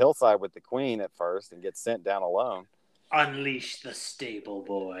up on a hillside with the queen at first and gets sent down alone. Unleash the stable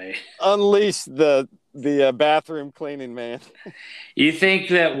boy. Unleash the bathroom cleaning man. You think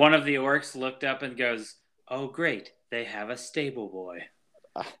that one of the orcs looked up and goes, oh, great, they have a stable boy.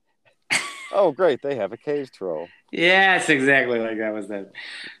 Oh, great, they have a cave troll. Yeah, it's exactly like that was that.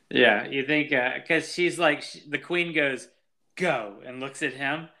 Yeah, you think, because she's like, the queen goes, go, and looks at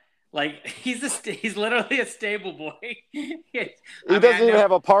him. Like, he's literally a stable boy. He doesn't even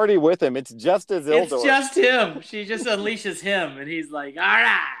have a party with him. It's just Isildur. It's just him. She just unleashes him, and he's like, all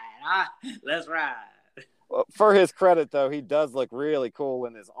right, let's ride. Well, for his credit, though, he does look really cool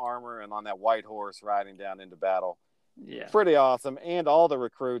in his armor and on that white horse riding down into battle. Yeah. Pretty awesome. And all the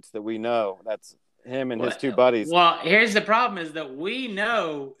recruits that we know, that's him and his two buddies. Well, here's the problem is that we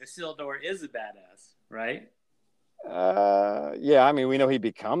know Isildur is a badass, right? Yeah, I mean, we know he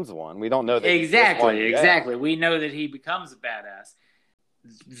becomes one. We don't know that exactly. We know that he becomes a badass.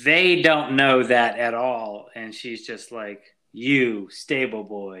 They don't know that at all, and she's just like, you stable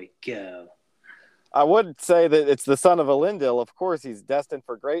boy, go. I would say that it's the son of Elendil. Of course, he's destined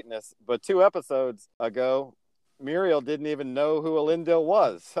for greatness, but 2 episodes ago, Muriel didn't even know who Elendil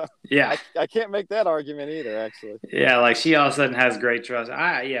was. Yeah. I can't make that argument either, actually. Yeah, like she all of a sudden has great trust.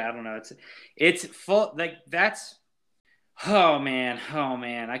 I don't know. It's full, like, that's, oh man,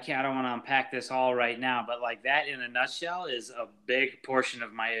 I don't want to unpack this all right now, but like that in a nutshell is a big portion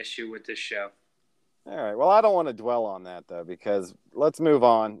of my issue with this show. All right. Well, I don't want to dwell on that though, because let's move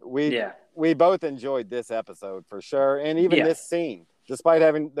on. Yeah. We both enjoyed this episode for sure, and even Yeah. this scene, despite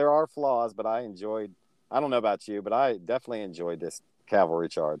having there are flaws, but I enjoyed. I don't know about you, but I definitely enjoyed this cavalry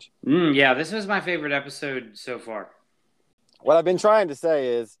charge. Yeah, this was my favorite episode so far. What I've been trying to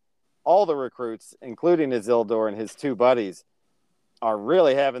say is, all the recruits, including Isildur and his two buddies, are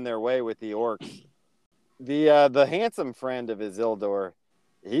really having their way with the orcs. The handsome friend of Isildur,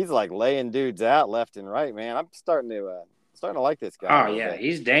 he's like laying dudes out left and right, man. I'm starting to like this guy. Oh yeah,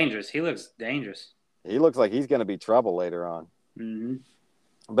 he's dangerous. He looks dangerous. He looks like he's going to be trouble later on. Mm-hmm.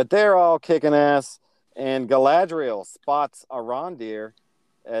 But they're all kicking ass, and Galadriel spots Arondir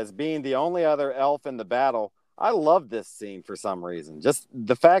as being the only other elf in the battle. I love this scene for some reason. Just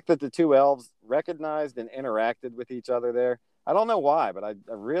the fact that the two elves recognized and interacted with each other there. I don't know why, but I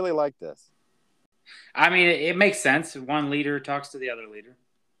really like this. I mean, it makes sense. One leader talks to the other leader.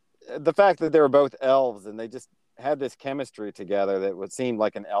 The fact that they were both elves and they just had this chemistry together that would seem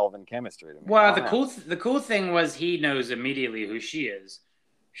like an elven chemistry to me. Well, the cool thing was he knows immediately who she is.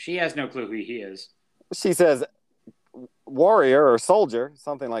 She has no clue who he is. She says warrior or soldier,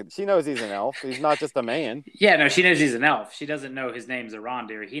 something like that. She knows he's an elf. He's not just a man. Yeah, no, she knows he's an elf. She doesn't know his name's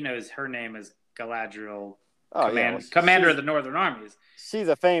Arondir. He knows her name is Galadriel, commander of the Northern Armies. She's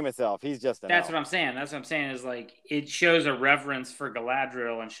a famous elf. He's just an elf. That's what I'm saying. That's what I'm saying is like it shows a reverence for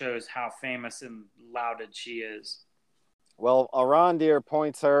Galadriel and shows how famous and lauded she is. Well, Arondir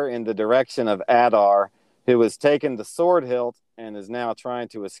points her in the direction of Adar, who has taken the sword hilt and is now trying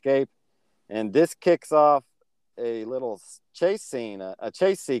to escape. And this kicks off a little chase scene, a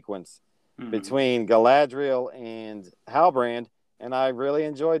chase sequence between Galadriel and Halbrand. And I really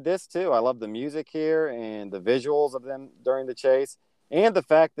enjoyed this too. I love the music here and the visuals of them during the chase, and the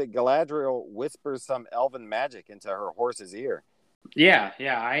fact that Galadriel whispers some elven magic into her horse's ear. Yeah,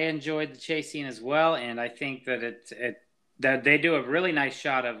 I enjoyed the chase scene as well, and I think that that they do a really nice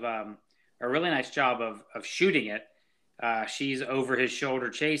job of shooting it. She's over his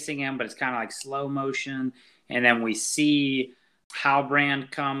shoulder chasing him, but it's kind of like slow motion, and then we see Halbrand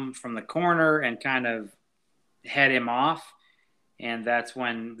come from the corner and kind of head him off, and that's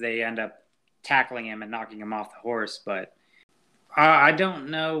when they end up tackling him and knocking him off the horse. But I don't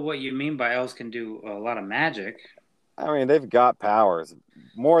know what you mean by elves can do a lot of magic. I mean, they've got powers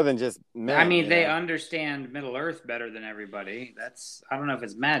more than just men. I mean, they understand Middle Earth better than everybody. I don't know if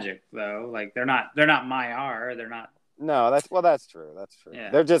it's magic though. Like they're not Maiar. They're not. No, that's true. That's true. Yeah.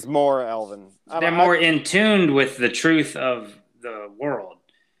 They're just more elven. They're more in tune with the truth of the world.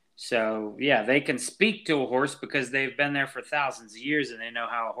 So yeah, they can speak to a horse because they've been there for thousands of years and they know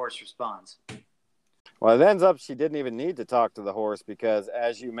how a horse responds. Well, it ends up she didn't even need to talk to the horse because,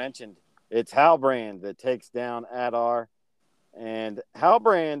 as you mentioned, it's Halbrand that takes down Adar. And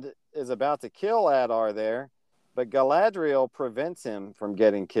Halbrand is about to kill Adar there, but Galadriel prevents him from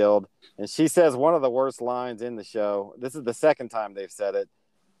getting killed. And she says one of the worst lines in the show. This is the second time they've said it.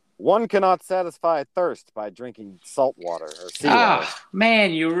 One cannot satisfy thirst by drinking salt water or seawater.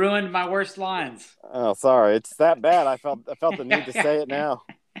 Man, you ruined my worst lines. Oh, sorry. It's that bad. I felt the need to say it now.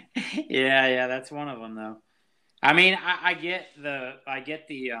 Yeah, that's one of them though. I mean, I get the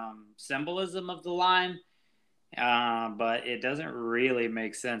symbolism of the line, but it doesn't really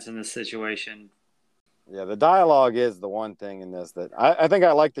make sense in this situation. Yeah, the dialogue is the one thing in this that I think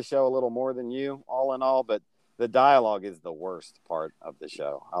I like the show a little more than you, all in all, but the dialogue is the worst part of the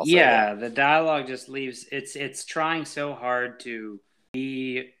show. The dialogue just leaves it's trying so hard to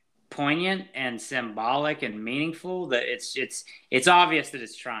be poignant and symbolic and meaningful that it's obvious that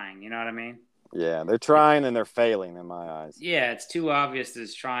it's trying, you know what I mean? Yeah, they're trying and they're failing in my eyes. Yeah, it's too obvious that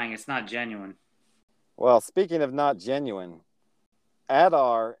it's trying. It's not genuine. Well, speaking of not genuine,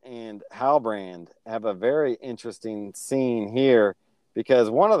 Adar and Halbrand have a very interesting scene here because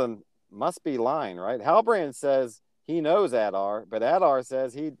one of them must be lying, right? Halbrand says he knows Adar, but Adar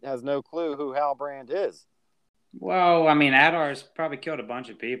says he has no clue who Halbrand is. Well, I mean, Adar's probably killed a bunch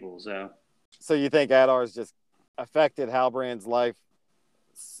of people, so. So you think Adar's just affected Halbrand's life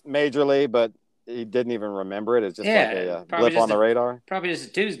majorly, but he didn't even remember it? It's just like a blip on the radar? Probably just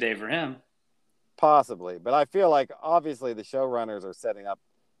a Tuesday for him. Possibly, but I feel like obviously the showrunners are setting up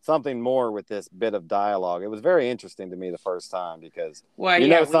something more with this bit of dialogue. It was very interesting to me the first time because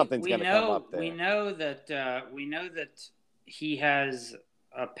something's going to come up there. We know that he has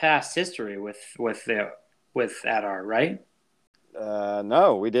a past history with Adar, right?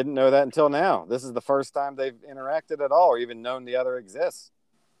 No, we didn't know that until now. This is the first time they've interacted at all or even known the other exists.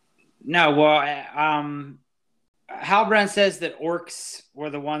 No, well, Halbrand says that orcs were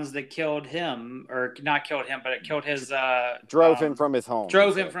the ones that killed him, or not killed him, but it killed his drove him from his home.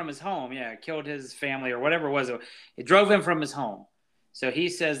 Drove him from his home, yeah, killed his family or whatever it was. It drove him from his home. So he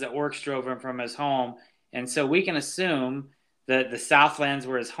says that orcs drove him from his home, and so we can assume that the Southlands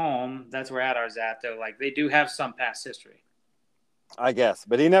were his home. That's where Adar's at, though. Like, they do have some past history, I guess,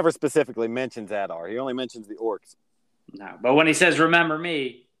 but he never specifically mentions Adar. He only mentions the orcs. No, but when he says "remember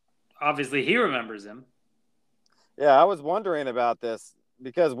me," obviously he remembers him. Yeah, I was wondering about this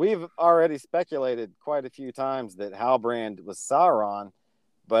because we've already speculated quite a few times that Halbrand was Sauron,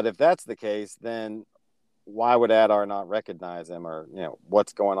 but if that's the case, then why would Adar not recognize him, or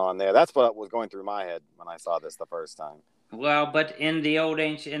what's going on there? That's what was going through my head when I saw this the first time. Well, but in the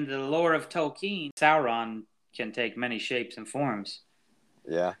lore of Tolkien, Sauron can take many shapes and forms.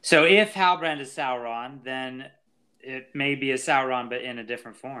 Yeah. So if Halbrand is Sauron, then it may be a Sauron, but in a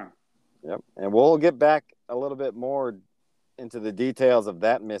different form. Yep. And we'll get back a little bit more into the details of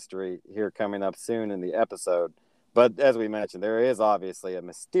that mystery here coming up soon in the episode. But as we mentioned, there is obviously a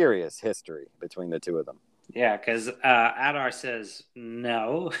mysterious history between the two of them. Yeah, because Adar says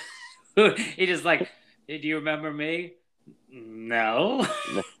no. He just like, hey, do you remember me? No.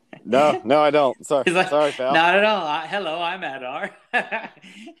 No, I don't. Sorry, like, sorry, pal. Not at all. Hello, I'm Adar.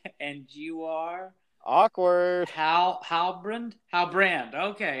 And you are? Awkward. Halbrand? Halbrand.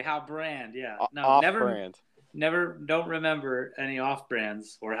 Okay, Halbrand. Yeah. No, off-brand. Never. Don't remember any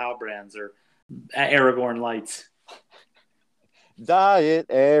off-brands or Halbrands or Aragorn lights. Diet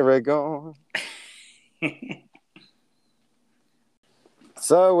Aragorn.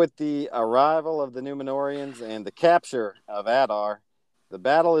 So, with the arrival of the Númenóreans and the capture of Adar, the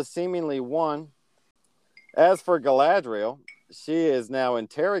battle is seemingly won. As for Galadriel, she is now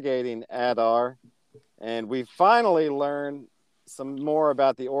interrogating Adar, and we finally learn some more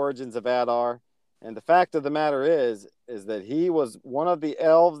about the origins of Adar. And the fact of the matter is that he was one of the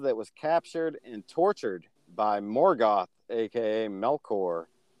elves that was captured and tortured by Morgoth, a.k.a. Melkor.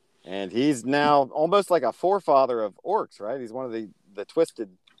 And he's now almost like a forefather of orcs, right? He's one of the twisted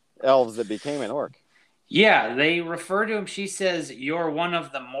elves that became an orc. Yeah, they refer to him. She says, "You're one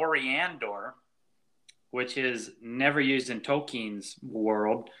of the Moriandor," which is never used in Tolkien's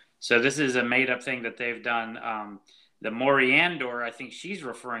world. So this is a made-up thing that they've done. The Moriandor, I think she's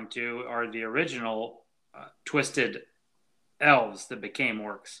referring to, are the original twisted elves that became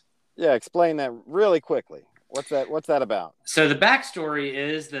orcs. Yeah, explain that really quickly. What's that about? So the backstory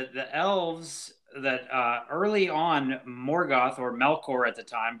is that the elves that early on Morgoth, or Melkor at the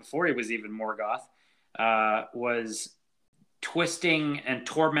time, before he was even Morgoth, was twisting and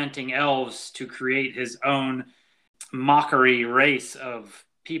tormenting elves to create his own mockery race of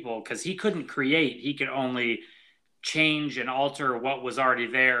people, because he couldn't create. He could only change and alter what was already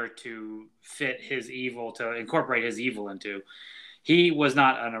there to fit his evil, to incorporate his evil into. He was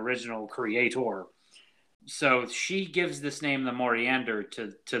not an original creator. So she gives this name, the Moriander,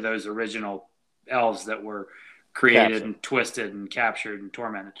 to those original elves that were created and twisted and captured and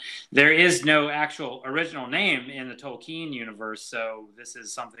tormented. There is no actual original name in the Tolkien universe, so this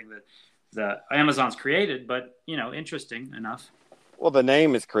is something that the Amazons created, but, interesting enough. Well, the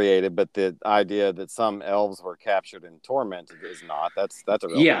name is created, but the idea that some elves were captured and tormented is not. That's a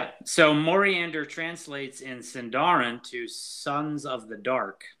real thing. So Moriander translates in Sindarin to Sons of the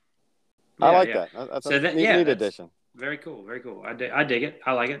Dark. I like that. That's a neat addition. Very cool. Very cool. I dig it.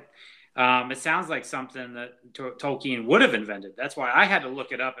 I like it. It sounds like something that Tolkien would have invented. That's why I had to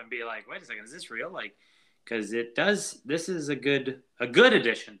look it up and be like, wait a second, is this real? Like, because it does. This is a good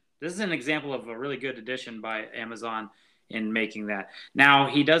addition. This is an example of a really good addition by Amazon in making that. Now,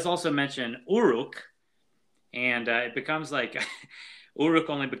 he does also mention Uruk, and it becomes like Uruk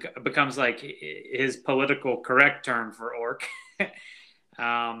only becomes like his political correct term for orc.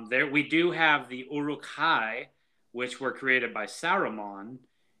 There we do have the Uruk-hai, which were created by Saruman,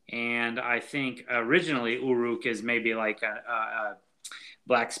 and I think originally Uruk is maybe like a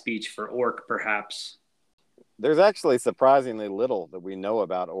black speech for orc, perhaps. There's actually surprisingly little that we know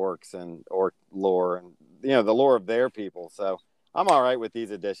about orcs and orc lore, and the lore of their people. So I'm all right with these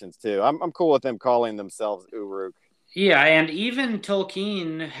additions too. I'm cool with them calling themselves Uruk. Yeah, and even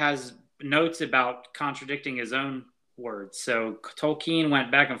Tolkien has notes about contradicting his own words. So Tolkien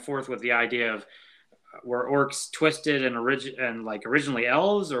went back and forth with the idea of, were orcs twisted and originally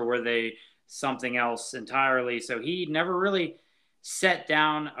elves, or were they something else entirely? So he never really set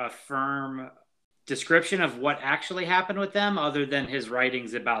down a firm description of what actually happened with them, other than his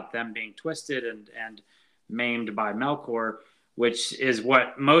writings about them being twisted and maimed by Melkor, which is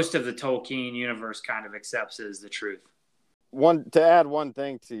what most of the Tolkien universe kind of accepts as the truth. To add one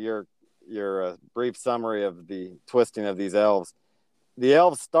thing to your your brief summary of the twisting of these elves. The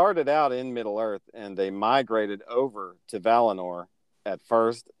elves started out in Middle-earth, and they migrated over to Valinor at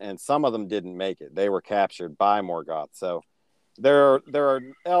first, and some of them didn't make it. They were captured by Morgoth. So there are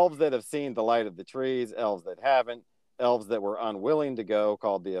elves that have seen the light of the trees, elves that haven't, elves that were unwilling to go,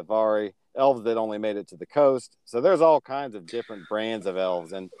 called the Avari, elves that only made it to the coast. So there's all kinds of different brands of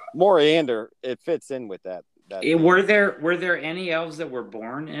elves, and Moriander, it fits in with that. Were there any elves that were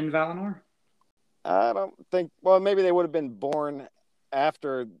born in Valinor? I don't think. Well, maybe they would have been born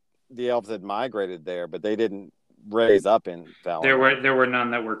after the elves had migrated there, but they didn't raise up in Valinor. There were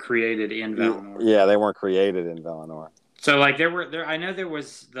none that were created in Valinor. Yeah, they weren't created in Valinor. So like I know there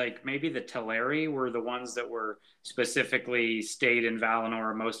was like maybe the Teleri were the ones that were specifically stayed in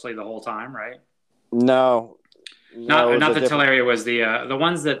Valinor mostly the whole time, right? No, not the Teleri. It was the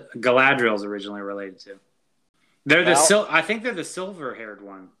ones that Galadriel's originally related to. They're I think they're the silver-haired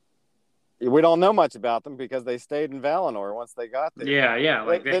one. We don't know much about them because they stayed in Valinor once they got there. Yeah.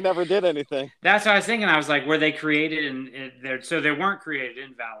 Like they never did anything. That's what I was thinking. I was like, were they created in there? So they weren't created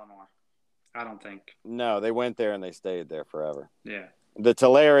in Valinor, I don't think. No, they went there and they stayed there forever. Yeah. The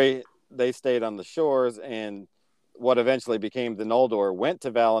Teleri, they stayed on the shores, and what eventually became the Noldor went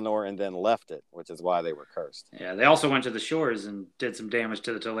to Valinor and then left it, which is why they were cursed. Yeah, they also went to the shores and did some damage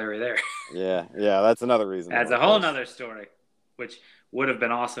to the Teleri there. Yeah, that's another reason. That's a whole nother story, which would have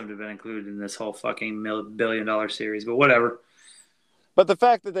been awesome to have been included in this whole fucking billion-dollar series, but whatever. But the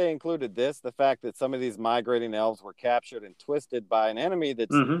fact that they included this, the fact that some of these migrating elves were captured and twisted by an enemy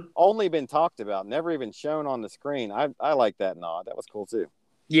that's only been talked about, never even shown on the screen, I like that nod. That was cool too.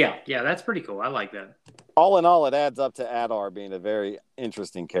 Yeah, that's pretty cool. I like that. All in all, it adds up to Adar being a very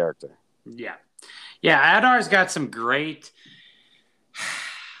interesting character. Yeah, Adar's got some great.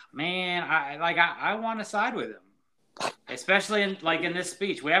 Man, I want to side with him, especially in this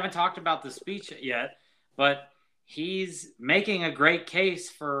speech. We haven't talked about the speech yet, but he's making a great case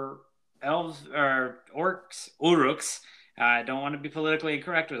for elves or orcs, Uruks. I don't want to be politically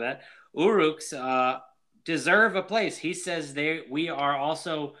incorrect with that. Uruks deserve a place. He says we are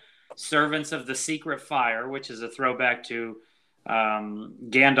also servants of the secret fire, which is a throwback to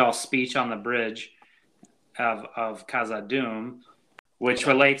Gandalf's speech on the bridge of Khazad-dûm, which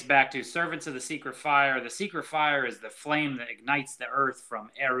relates back to servants of the secret fire. The secret fire is the flame that ignites the earth from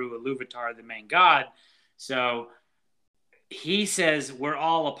Eru Iluvatar, the main god. So he says we're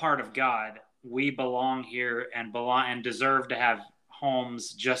all a part of God. We belong here and deserve to have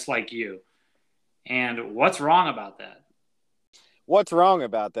homes just like you. And what's wrong about that? What's wrong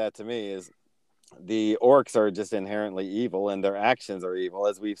about that to me is the orcs are just inherently evil, and their actions are evil,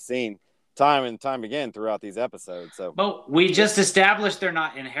 as we've seen time and time again throughout these episodes. So, but we just established they're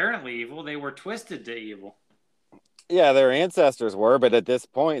not inherently evil. They were twisted to evil. Yeah, their ancestors were, but at this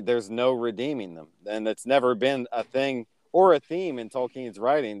point, there's no redeeming them. And it's never been a thing or a theme in Tolkien's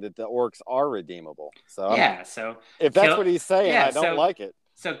writing that the orcs are redeemable. So so if that's what he's saying, I don't like it.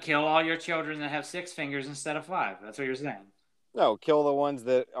 So kill all your children that have 6 fingers instead of 5. That's what you're saying. No, kill the ones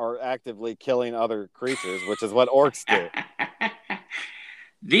that are actively killing other creatures, which is what orcs do.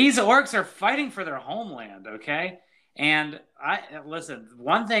 These orcs are fighting for their homeland, okay? And listen,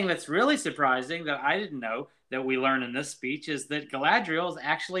 one thing that's really surprising that I didn't know that we learn in this speech is that Galadriel is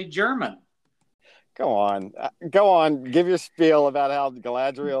actually German. Go on. Give your spiel about how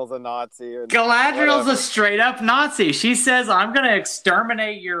Galadriel's a Nazi. Galadriel's a straight-up Nazi. She says, I'm going to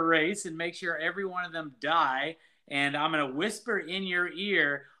exterminate your race and make sure every one of them die, and I'm going to whisper in your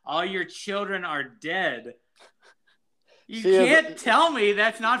ear, all your children are dead. You can't tell me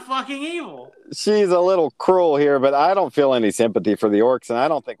that's not fucking evil. She's a little cruel here, but I don't feel any sympathy for the orcs, and I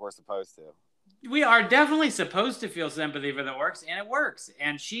don't think we're supposed to. We are definitely supposed to feel sympathy for the orcs, and it works.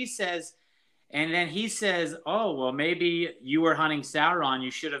 And she says... And then he says, oh, well, maybe you were hunting Sauron.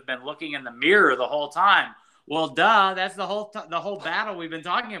 You should have been looking in the mirror the whole time. Well, duh. That's the whole battle we've been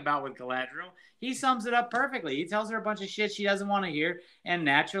talking about with Galadriel. He sums it up perfectly. He tells her a bunch of shit she doesn't want to hear. And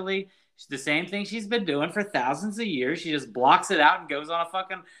naturally, the same thing she's been doing for thousands of years. She just blocks it out and goes on a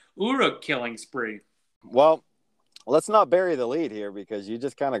fucking Uruk killing spree. Well, let's not bury the lead here because you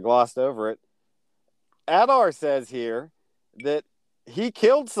just kind of glossed over it. Adar says here that he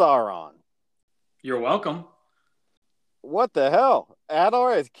killed Sauron. You're welcome. What the hell?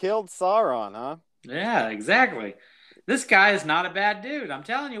 Adar has killed Sauron, huh? Yeah, exactly. This guy is not a bad dude. I'm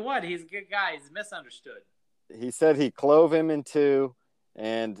telling you what, he's a good guy. He's misunderstood. He said he clove him in two,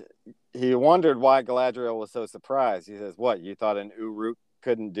 and he wondered why Galadriel was so surprised. He says, what, you thought an Uruk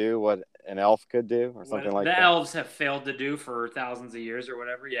couldn't do what an elf could do or something like that? The elves have failed to do for thousands of years or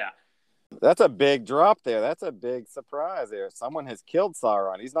whatever, yeah. That's a big drop there. That's a big surprise there. Someone has killed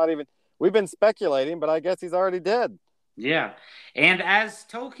Sauron. He's not even... we've been speculating, but I guess he's already dead. Yeah. And as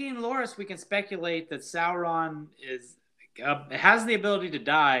Tolkien lorists, we can speculate that Sauron has the ability to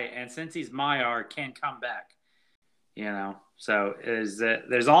die, and since he's Maiar, can come back. So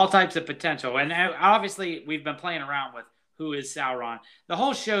there's all types of potential. And obviously, we've been playing around with who is Sauron. The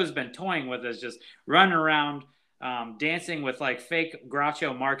whole show's been toying with us, just running around, dancing with like fake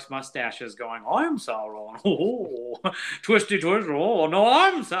Groucho Marx mustaches, going, "I'm Sauron." Oh, twisty twister. Oh no,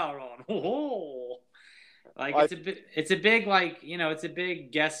 I'm Sauron. Oh, like it's a big like it's a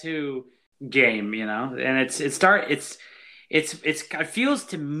big guess who game, and it feels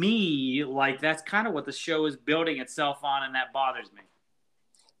to me like that's kind of what the show is building itself on, and that bothers me.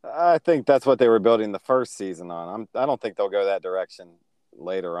 I think that's what they were building the first season on. I don't think they'll go that direction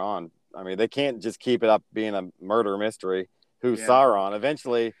later on. I mean, they can't just keep it up being a murder mystery. Who's Sauron?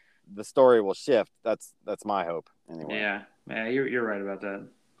 Eventually, the story will shift. That's my hope. Anyway. Yeah, you're right about that.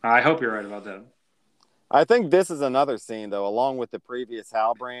 I hope you're right about that. I think this is another scene, though, along with the previous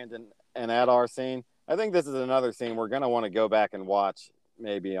Halbrand and Adar scene. I think this is another scene we're going to want to go back and watch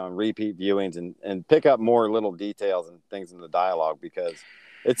maybe on repeat viewings and pick up more little details and things in the dialogue, because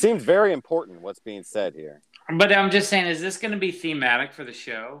it seems very important what's being said here. But I'm just saying, is this going to be thematic for the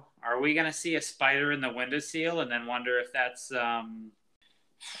show? Are we going to see a spider in the windowsill and then wonder if that's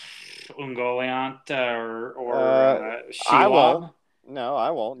Ungoliant or Shelob? I won't. No, I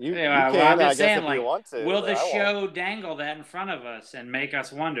won't. You can, I'm just saying, if you want to. Will the show dangle that in front of us and make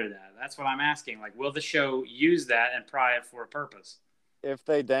us wonder that? That's what I'm asking. Like, will the show use that and pry it for a purpose? If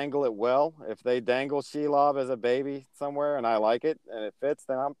they dangle it well, if they dangle Shelob as a baby somewhere and I like it and it fits,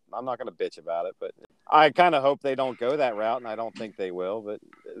 then I'm not going to bitch about it. But I kind of hope they don't go that route, and I don't think they will. But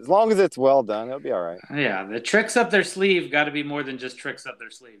as long as it's well done, it'll be all right. Yeah, the tricks up their sleeve got to be more than just tricks up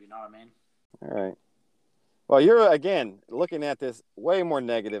their sleeve. You know what I mean? All right. Well, you're, again, looking at this way more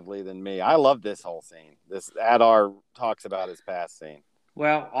negatively than me. I love this whole scene. This Adar talks about his past scene.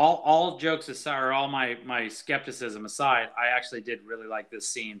 Well, all jokes aside, or all my skepticism aside, I actually did really like this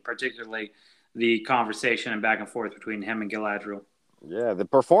scene, particularly the conversation and back and forth between him and Galadriel. Yeah, the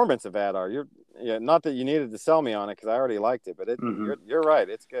performance of Adar. Not that you needed to sell me on it because I already liked it, but you're right.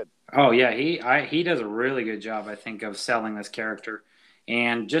 It's good. Oh yeah, he does a really good job, I think, of selling this character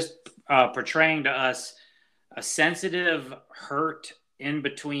and just portraying to us a sensitive, hurt, in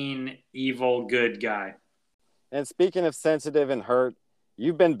between evil, good guy. And speaking of sensitive and hurt,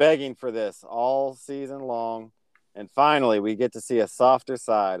 you've been begging for this all season long, and finally we get to see a softer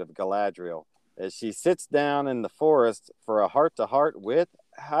side of Galadriel as she sits down in the forest for a heart-to-heart with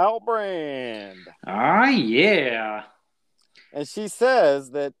Halbrand. Ah, yeah. And she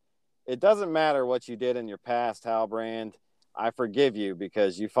says that it doesn't matter what you did in your past, Halbrand. I forgive you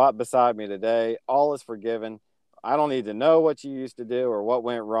because you fought beside me today. All is forgiven. I don't need to know what you used to do or what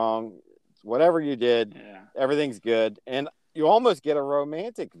went wrong. Whatever you did, everything's good. And you almost get a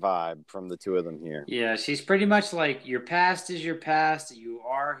romantic vibe from the two of them here. Yeah, she's pretty much like, your past is your past. You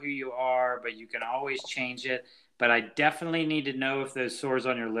are who you are, but you can always change it. But I definitely need to know if those sores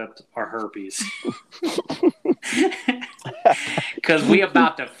on your lips are herpes. Because we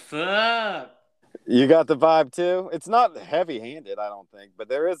about to fuck. You got the vibe too? It's not heavy-handed, I don't think, but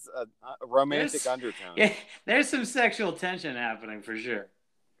there is a romantic undertone. Yeah, there's some sexual tension happening for sure.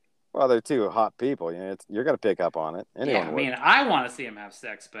 Well, they're two hot people. You're going to pick up on it. Anyone I mean, I want to see him have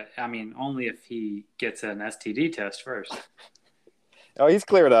sex, but I mean, only if he gets an STD test first. Oh, he's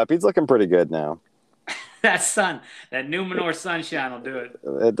cleared up. He's looking pretty good now. That Numenor sunshine will do it.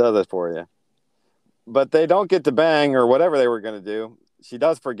 It does it for you. But they don't get to bang or whatever they were going to do. She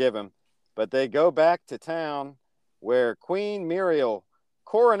does forgive him. But they go back to town where Queen Muriel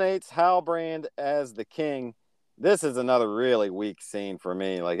coronates Halbrand as the king. This is another really weak scene for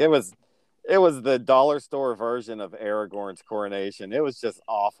me. Like it was the dollar store version of Aragorn's coronation. It was just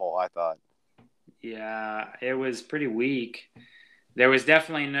awful, I thought. Yeah, it was pretty weak. There was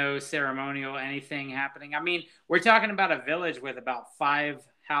definitely no ceremonial anything happening. I mean, we're talking about a village with about 5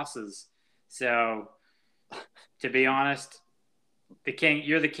 houses. So, to be honest,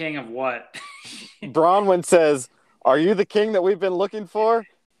 you're the king of what? Bronwyn says, "Are you the king that we've been looking for?"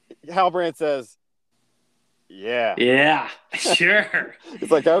 Halbrand says, "Yeah." Yeah, sure. It's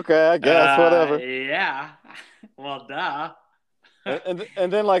like, okay, I guess, whatever. Yeah. Well, duh.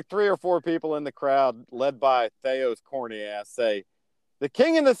 and then like 3 or 4 people in the crowd, led by Theo's corny ass, say, "The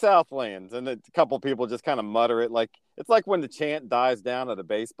king in the Southlands." And a couple people just kind of mutter it. Like, it's like when the chant dies down at a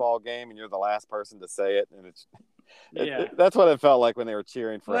baseball game and you're the last person to say it. And that's what it felt like when they were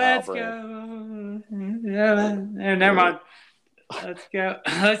cheering for Halbrand. Let's go. Never mind.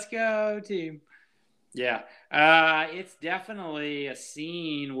 Let's go, team. Yeah. It's definitely a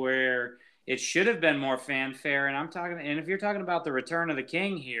scene where it should have been more fanfare. And if you're talking about the Return of the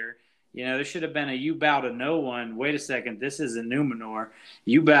King here, there should have been a "you bow to no one." Wait a second, this isn't Numenor.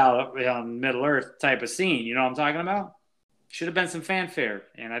 You bow on Middle Earth type of scene. You know what I'm talking about? Should have been some fanfare,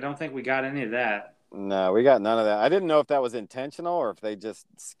 and I don't think we got any of that. No, we got none of that. I didn't know if that was intentional or if they just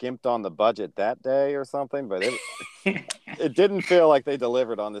skimped on the budget that day or something, but it didn't feel like they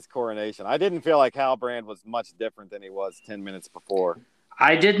delivered on this coronation. I didn't feel like Halbrand was much different than he was 10 minutes before.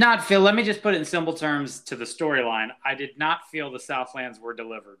 I did not feel, let me just put it in simple terms to the storyline. I did not feel the Southlands were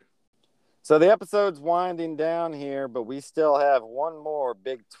delivered. So the episode's winding down here, but we still have one more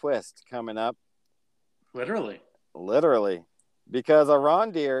big twist coming up. Literally. Because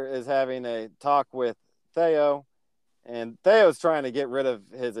Arondir is having a talk with Theo, and Theo's trying to get rid of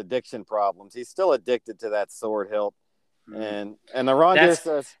his addiction problems. He's still addicted to that sword hilt. And Arondir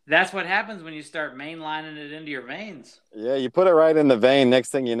says... That's what happens when you start mainlining it into your veins. Yeah, you put it right in the vein. Next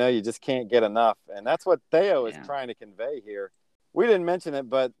thing you know, you just can't get enough. And that's what Theo is trying to convey here. We didn't mention it,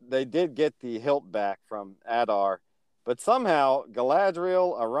 but they did get the hilt back from Adar. But somehow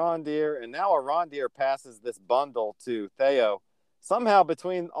Galadriel, Arondir, and now Arondir passes this bundle to Theo. Somehow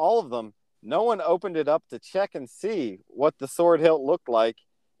between all of them, no one opened it up to check and see what the sword hilt looked like.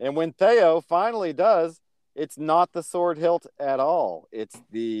 And when Theo finally does, it's not the sword hilt at all. It's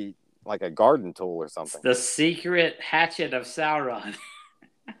like a garden tool or something. It's the secret hatchet of Sauron.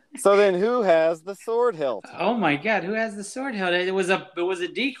 So then who has the sword hilt? Oh my God, who has the sword hilt? It was a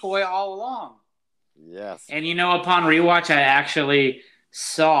decoy all along. Yes. And upon rewatch, I actually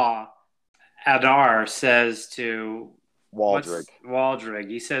saw Adar says to Waldreg.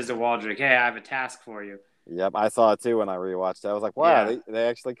 He says to Waldreg, "Hey, I have a task for you." Yep, I saw it too when I rewatched it. I was like, "Wow, they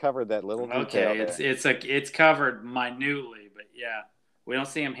actually covered that little detail." Okay, it's covered minutely, but yeah, we don't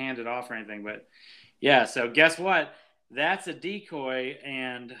see him hand it off or anything. But yeah, so guess what? That's a decoy,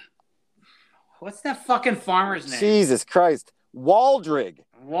 and what's that fucking farmer's name? Jesus Christ, Waldreg.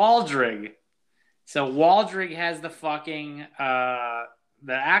 So Waldreg has the fucking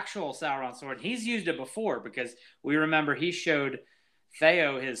the actual Sauron sword. He's used it before because we remember he showed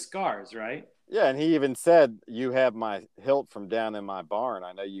Theo his scars, right? Yeah, and he even said, "You have my hilt from down in my barn.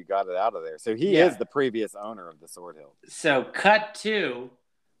 I know you got it out of there." So he is the previous owner of the sword hilt. So cut to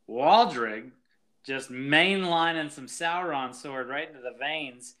Waldreg just mainlining some Sauron sword right into the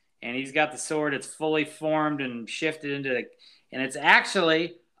veins, and he's got the sword. It's fully formed and shifted into and it's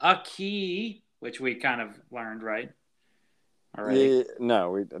actually a key, which we kind of learned, right? Already.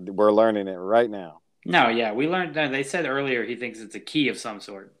 No, we're learning it right now. No, yeah, we learned. They said earlier he thinks it's a key of some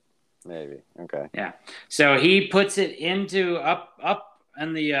sort. Maybe. Okay. Yeah. So he puts it into up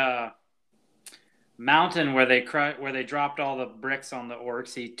in the mountain where they dropped all the bricks on the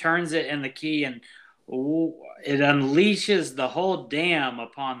orcs. He turns it in the key, and it unleashes the whole dam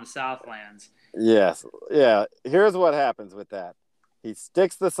upon the Southlands. Yes. Yeah. Here's what happens with that. He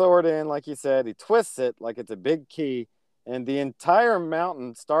sticks the sword in, like you said. He twists it like it's a big key, and the entire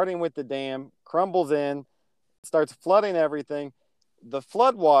mountain, starting with the dam, crumbles in, starts flooding everything. The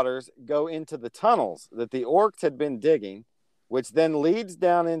floodwaters go into the tunnels that the orcs had been digging, which then leads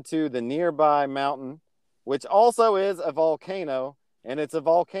down into the nearby mountain, which also is a volcano, and it's a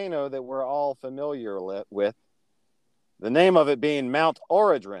volcano that we're all familiar with. The name of it being Mount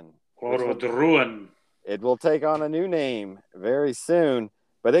Orodruin. It will take on a new name very soon,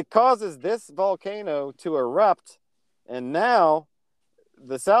 but it causes this volcano to erupt, and now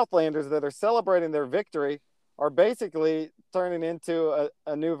the Southlanders that are celebrating their victory are basically turning into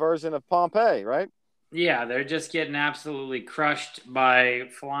a new version of Pompeii, right? Yeah, they're just getting absolutely crushed by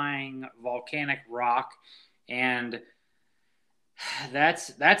flying volcanic rock, and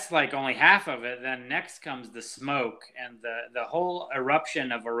that's like only half of it. Then next comes the smoke, and the whole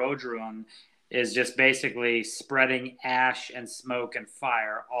eruption of Orodruin is just basically spreading ash and smoke and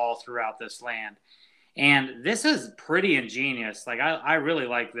fire all throughout this land. And this is pretty ingenious. Like, I really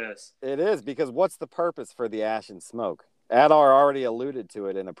like this. It is, because what's the purpose for the ash and smoke? Adar already alluded to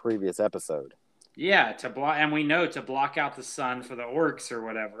it in a previous episode. Yeah, and we know to block out the sun for the orcs or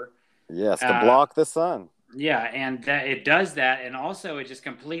whatever. Yes, to block the sun. Yeah, and it does that, and also it just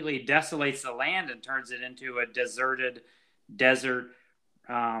completely desolates the land and turns it into a deserted desert,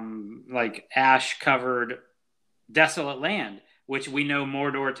 like ash-covered, desolate land, which we know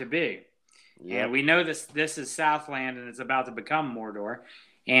Mordor to be. Yep. And we know this is Southland, and it's about to become Mordor.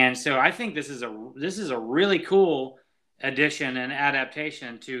 And so I think this is a really cool addition and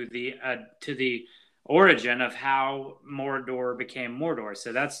adaptation to the origin of how Mordor became Mordor.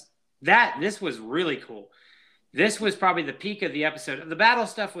 So this was really cool. This was probably the peak of the episode. The battle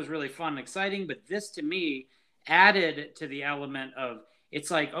stuff was really fun and exciting, but this to me added to the element of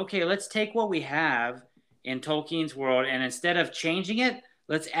it's like, okay, let's take what we have in Tolkien's world and instead of changing it,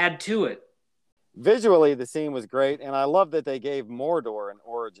 let's add to it. Visually, the scene was great, and I love that they gave Mordor an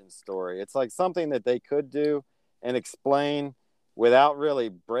origin story. It's like something that they could do and explain without really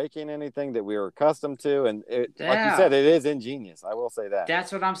breaking anything that we were accustomed to. And like you said, it is ingenious. I will say that.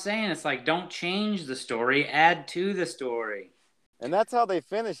 That's what I'm saying. It's like, don't change the story, add to the story. And that's how they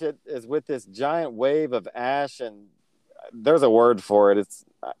finish it, is with this giant wave of ash, and there's a word for it.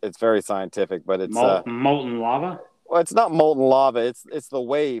 It's very scientific, but it's molten lava. Well, it's not molten lava. It's the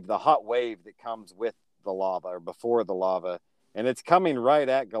wave, the hot wave that comes with the lava or before the lava, and it's coming right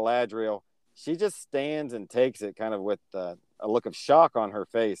at Galadriel. She just stands and takes it, kind of with a look of shock on her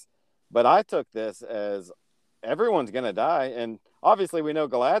face. But I took this as everyone's gonna die, and obviously we know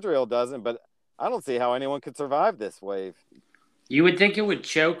Galadriel doesn't. But I don't see how anyone could survive this wave. You would think it would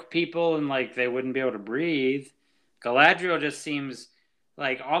choke people and like they wouldn't be able to breathe. Galadriel just seems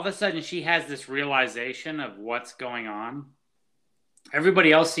like all of a sudden she has this realization of what's going on.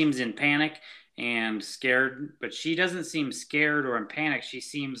 Everybody else seems in panic and scared, but she doesn't seem scared or in panic. She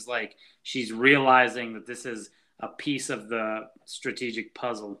seems like she's realizing that this is a piece of the strategic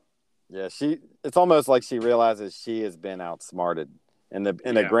puzzle. Yeah, it's almost like she realizes she has been outsmarted in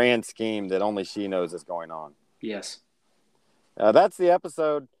a grand scheme that only she knows is going on. Yes. That's the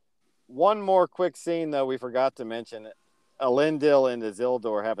episode. One more quick scene, though, we forgot to mention. Elendil and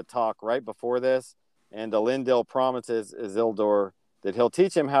Isildur have a talk right before this, and Elendil promises Isildur that he'll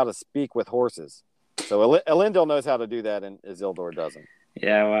teach him how to speak with horses. So Elendil knows how to do that, and Isildur doesn't.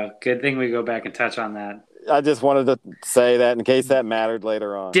 Yeah, well, good thing we go back and touch on that. I just wanted to say that in case that mattered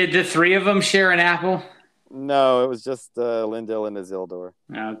later on. Did the three of them share an apple? No, it was just Elendil and Isildur.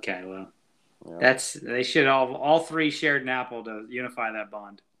 Okay, well, they should all three shared an apple to unify that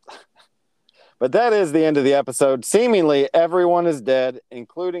bond. But that is the end of the episode. Seemingly everyone is dead,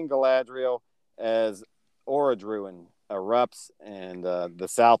 including Galadriel, as Orodruin erupts and the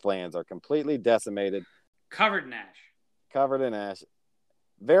Southlands are completely decimated. Covered in ash.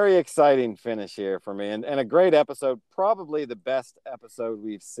 Very exciting finish here for me, and a great episode. Probably the best episode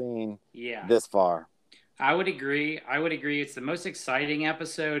we've seen this far. I would agree. It's the most exciting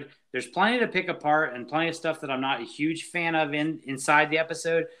episode. There's plenty to pick apart and plenty of stuff that I'm not a huge fan of inside the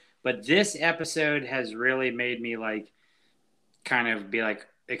episode. But this episode has really made me kind of be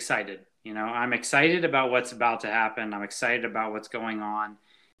excited. You know, I'm excited about what's about to happen. I'm excited about what's going on.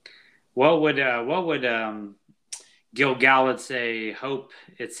 What would Gil Galad say? Hope.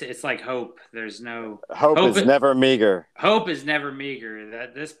 It's like hope. There's no hope is never meager. Hope is never meager.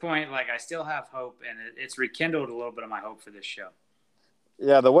 At this point, I still have hope, and it's rekindled a little bit of my hope for this show.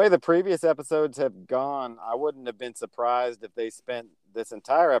 Yeah, the way the previous episodes have gone, I wouldn't have been surprised if they spent this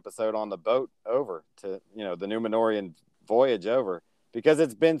entire episode on the boat over to, the Númenórean voyage over, because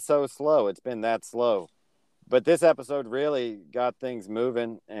it's been so slow. It's been that slow. But this episode really got things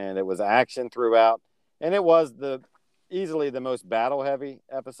moving, and it was action throughout, and it was easily the most battle-heavy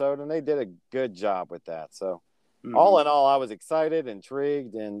episode, and they did a good job with that. So all in all, I was excited,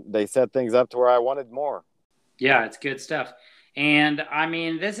 intrigued, and they set things up to where I wanted more. Yeah, it's good stuff. And I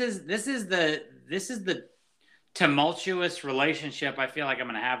mean, this is the tumultuous relationship I feel like I'm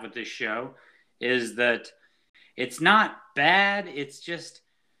going to have with this show, is that it's not bad. It's just,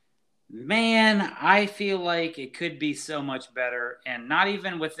 man, I feel like it could be so much better, and not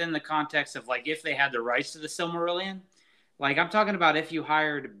even within the context of if they had the rights to the Silmarillion. I'm talking about if you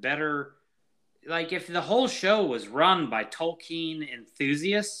hired better, if the whole show was run by Tolkien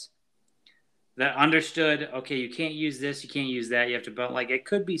enthusiasts that understood, okay, you can't use this, you can't use that, you have to, but it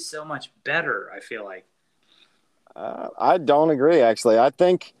could be so much better, I feel like. I don't agree, actually. I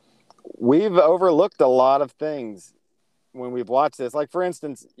think we've overlooked a lot of things when we've watched this. For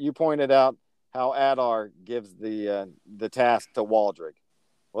instance, you pointed out how Adar gives the task to Waldreg.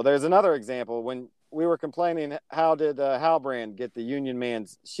 Well, there's another example. When we were complaining, how did Halbrand get the Union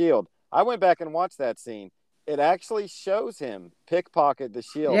Man's shield? I went back and watched that scene. It actually shows him pickpocket the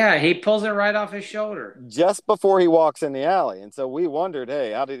shield. Yeah, he pulls it right off his shoulder just before he walks in the alley. And so we wondered,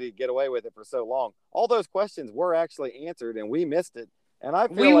 hey, how did he get away with it for so long? All those questions were actually answered, and we missed it. And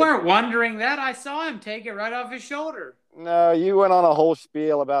we weren't wondering that. I saw him take it right off his shoulder. No, you went on a whole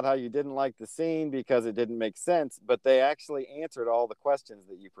spiel about how you didn't like the scene because it didn't make sense, but they actually answered all the questions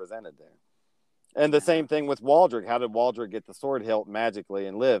that you presented there. And the same thing with Waldreg. How did Waldreg get the sword hilt magically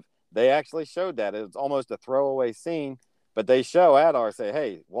and live? They actually showed that. It was almost a throwaway scene, but they show Adar say,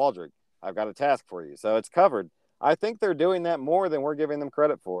 hey, Waldreg, I've got a task for you. So it's covered. I think they're doing that more than we're giving them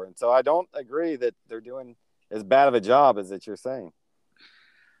credit for. And so I don't agree that they're doing as bad of a job as that you're saying.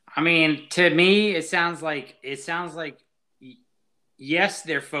 I mean, to me, it sounds like yes,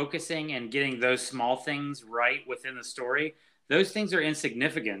 they're focusing and getting those small things right within the story. Those things are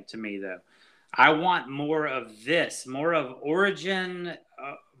insignificant to me, though. I want more of this, more of origin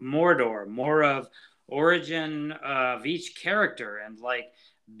Mordor, more of origin of each character, and like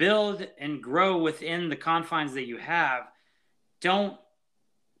build and grow within the confines that you have. Don't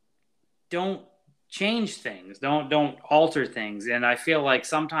change things. Don't alter things. And I feel like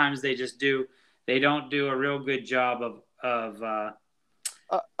sometimes they don't do a real good job of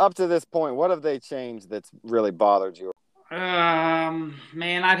up to this point, what have they changed that's really bothered you?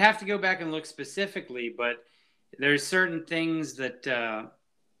 Man, I'd have to go back and look specifically, but there's certain things that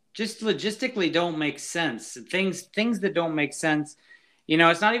just logistically don't make sense. Things that don't make sense. You know,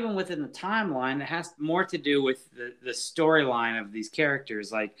 it's not even within the timeline. It has more to do with the storyline of these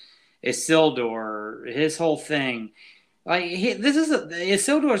characters, like Isildur, his whole thing. Like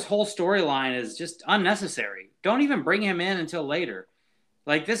Isildur's whole storyline is just unnecessary. Don't even bring him in until later.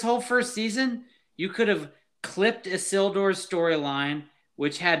 Like this whole first season, you could have clipped Isildur's storyline,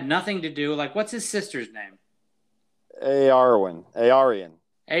 which had nothing to do. Like, what's his sister's name? Arwen,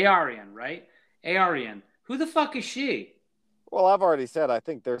 right? Arwen. Who the fuck is she? Well, I've already said I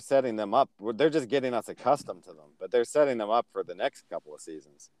think they're setting them up. They're just getting us accustomed to them, but they're setting them up for the next couple of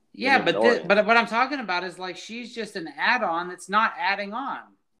seasons. Yeah, but what I'm talking about is like she's just an add-on that's not adding on.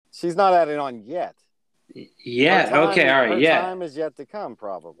 She's not adding on yet. Yeah. Okay. All right. Her time is yet to come,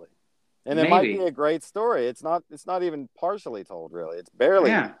 probably, and it might be a great story. It's not even partially told, really. It's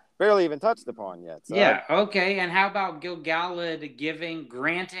barely even touched upon yet. So yeah. Okay. And how about Gil-galad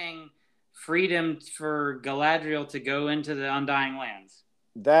granting freedom for Galadriel to go into the Undying Lands?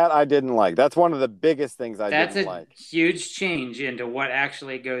 That I didn't like. That's one of the biggest things I didn't like. That's a huge change into what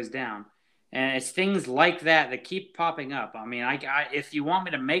actually goes down. And it's things like that keep popping up. I mean, I if you want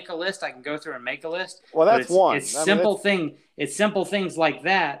me to make a list, I can go through and make a list. Well, that's one. It's simple things like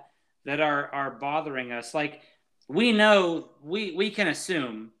that are bothering us. Like we know, we can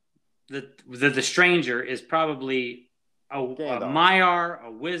assume that the stranger is probably a Maiar,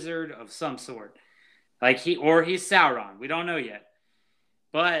 a wizard of some sort. Like he's Sauron. We don't know yet.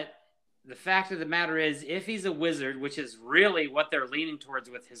 But the fact of the matter is, if he's a wizard, which is really what they're leaning towards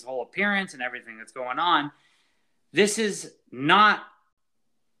with his whole appearance and everything that's going on, this is not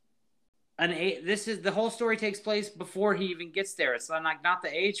the whole story takes place before he even gets there. It's not the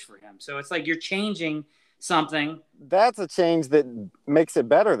age for him. So it's like you're changing something. That's a change that makes it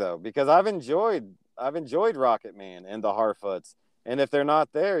better though, because I've enjoyed Rocket Man and the Harfoots. And if they're not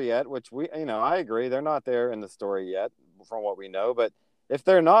there yet, which I agree, they're not there in the story yet from what we know, but if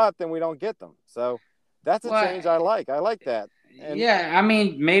they're not, then we don't get them. So that's a change I like. I like that. And yeah, I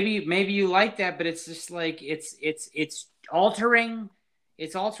mean, maybe you like that, but it's just like it's altering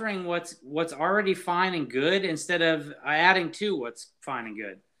what's already fine and good instead of adding to what's fine and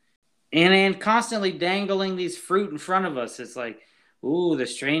good. And constantly dangling these fruit in front of us. It's like, ooh, the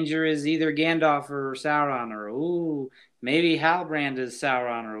stranger is either Gandalf or Sauron, or ooh, maybe Halbrand is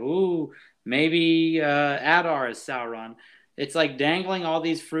Sauron, or ooh, maybe Adar is Sauron. It's like dangling all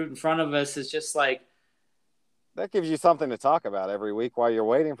these fruit in front of us. It's just like that gives you something to talk about every week while you're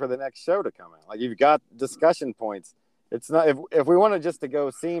waiting for the next show to come in. Like you've got discussion points. It's not if we wanted just to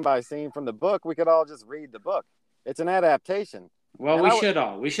go scene by scene from the book, we could all just read the book. It's an adaptation. Well, we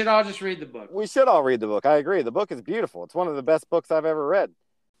should all just read the book. We should all read the book. I agree. The book is beautiful. It's one of the best books I've ever read.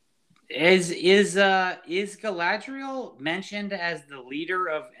 Is Galadriel mentioned as the leader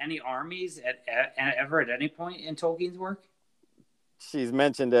of any armies at any point in Tolkien's work? She's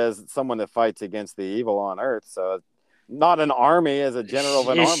mentioned as someone that fights against the evil on Earth, so not an army as a general of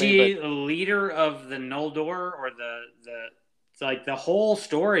an army. Is she a leader of the Noldor or it's like the whole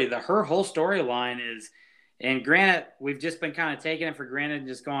story? Her whole storyline is, and granted, we've just been kind of taking it for granted and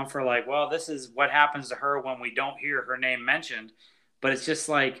just going for like, well, this is what happens to her when we don't hear her name mentioned. But it's just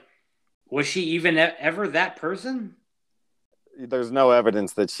like, was she even ever that person? There's no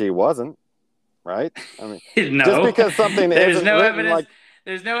evidence that she wasn't. Right? I mean, no. Just because something there's no evidence.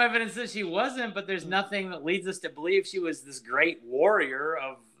 There's no evidence that she wasn't, but there's nothing that leads us to believe she was this great warrior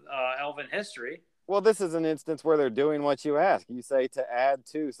of elven history. Well, this is an instance where they're doing what you ask. You say to add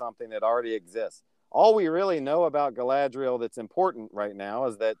to something that already exists. All we really know about Galadriel that's important right now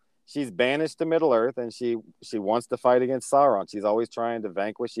is that she's banished to Middle Earth and she wants to fight against Sauron. She's always trying to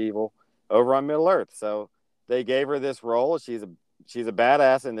vanquish evil over on Middle Earth. So they gave her this role. She's a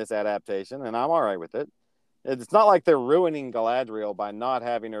badass in this adaptation, and I'm all right with it. It's not like they're ruining Galadriel by not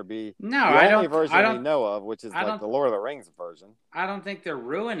having her be the only version we know of, which is like the Lord of the Rings version. I don't think they're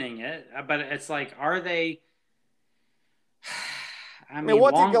ruining it, but it's like, are they I mean,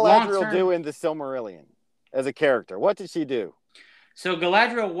 what did Galadriel long-term, do in the Silmarillion as a character? What did she do? So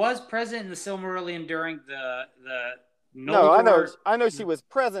Galadriel was present in the Silmarillion during the No, Noldor. I know she was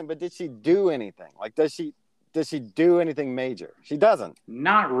present, but did she do anything? Like, does she do anything major? She doesn't.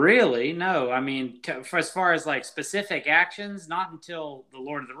 Not really. No, I mean, for as far as like specific actions, not until the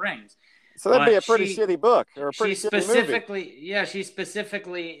Lord of the Rings. So that'd be a pretty shitty book or a pretty shitty movie. Yeah, she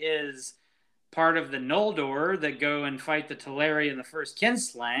specifically is part of the Noldor that go and fight the Teleri in the first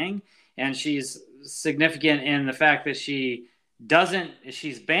Kinslaying, and she's significant in the fact that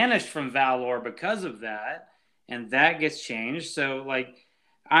she's banished from Valor because of that, and that gets changed. So, like,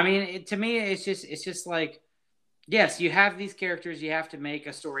 I mean, to me, it's just like, yes, you have these characters, you have to make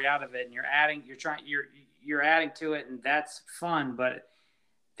a story out of it, and you're adding to it, and that's fun, but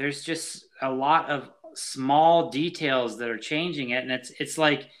there's just a lot of small details that are changing it, and it's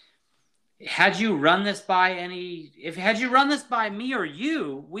like, had you run this by me or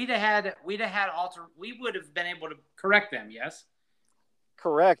you, we would have been able to correct them. Yes.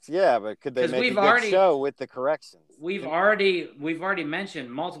 Correct. Yeah, but could they make a good show with the corrections? We've already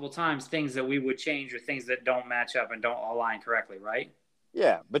mentioned multiple times things that we would change or things that don't match up and don't align correctly, right?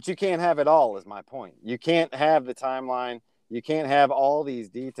 Yeah, but you can't have it all, is my point. You can't have the timeline. You can't have all these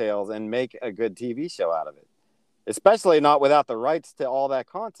details and make a good TV show out of it, especially not without the rights to all that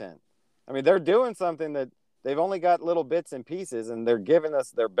content. I mean, they're doing something that they've only got little bits and pieces, and they're giving us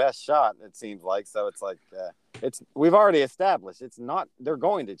their best shot, it seems like. So it's like, we've already established they're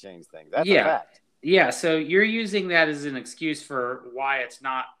going to change things. That's a fact. Yeah, so you're using that as an excuse for why it's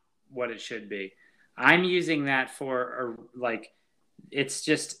not what it should be. I'm using that for, it's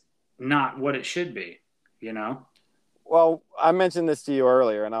just not what it should be, you know? Well, I mentioned this to you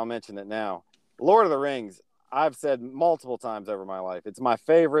earlier, and I'll mention it now. Lord of the Rings, I've said multiple times over my life, it's my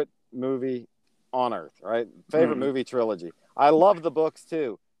favorite movie on earth, right? Favorite movie trilogy. I love the books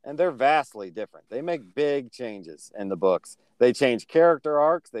too, and they're vastly different. They make big changes in the books. They change character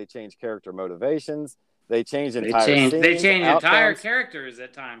arcs, they change character motivations, they change entire scenes, they change entire characters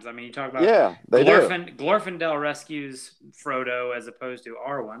at times. I mean, you talk about Glorfindel rescues Frodo as opposed to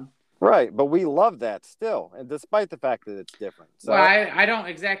Arwen. Right, but we love that still, and despite the fact that it's different. So, well, I don't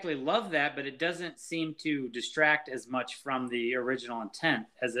exactly love that, but it doesn't seem to distract as much from the original intent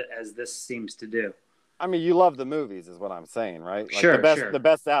as this seems to do. I mean, you love the movies, is what I'm saying, right? Like sure, the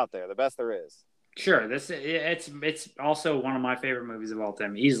best out there, the best there is. Sure, it's also one of my favorite movies of all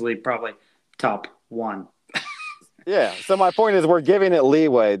time, easily probably top one. Yeah, so my point is we're giving it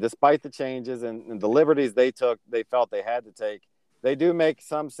leeway, despite the changes and the liberties they felt they had to take. They do make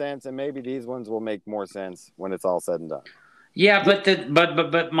some sense, and maybe these ones will make more sense when it's all said and done. Yeah,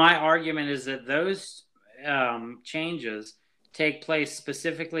 but my argument is that those changes take place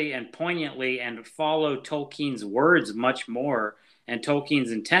specifically and poignantly and follow Tolkien's words much more and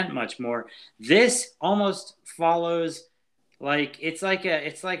Tolkien's intent much more. This almost follows it's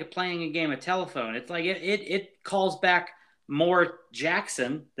like playing a game of telephone. It's like it calls back more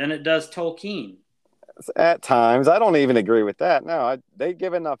Jackson than it does Tolkien. At times, I don't even agree with that. No, they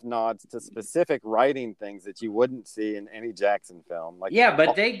give enough nods to specific writing things that you wouldn't see in any Jackson film.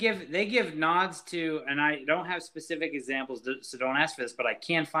 But they give nods to, and I don't have specific examples, so don't ask for this, but I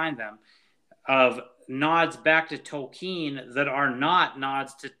can find them, of nods back to Tolkien that are not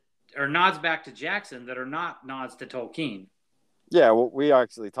nods back to Jackson that are not nods to Tolkien. Yeah, well, we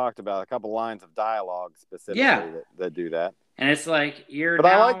actually talked about a couple lines of dialogue specifically that do that. And it's like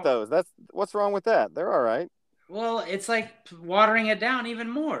I like those. What's wrong with that? They're all right. Well, it's like watering it down even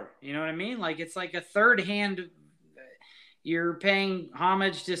more. You know what I mean? Like it's like a third hand. You're paying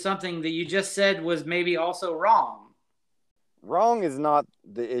homage to something that you just said was maybe also wrong. Wrong is not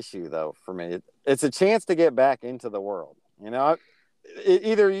the issue, though, for me. It's a chance to get back into the world. You know,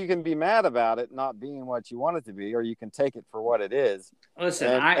 either you can be mad about it not being what you want it to be, or you can take it for what it is.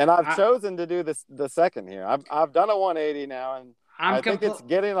 Listen, I've chosen to do the second here. I've done a 180 now, and I think it's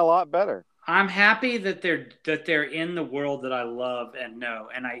getting a lot better. I'm happy that they're in the world that I love and know,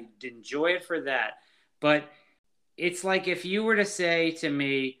 and I enjoy it for that. But it's like if you were to say to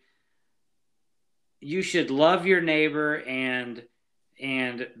me, you should love your neighbor and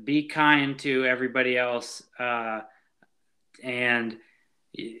be kind to everybody else, and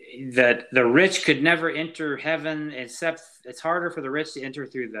that the rich could never enter heaven, except it's harder for the rich to enter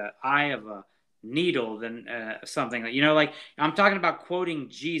through the eye of a needle than something that, like I'm talking about quoting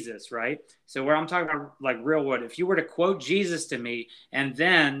Jesus, right? So where I'm talking about like real world, if you were to quote Jesus to me and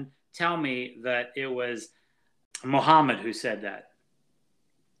then tell me that it was Muhammad who said that.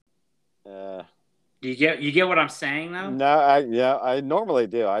 Do you get what I'm saying though? No, I normally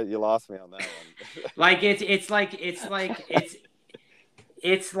do. You lost me on that one. Like it's like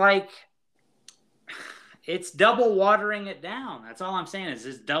it's double watering it down. That's all I'm saying is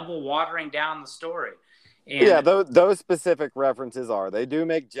just double watering down the story. And yeah, those specific references they do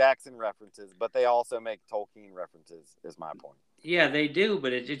make Jackson references, but they also make Tolkien references, is my point. yeah, they do,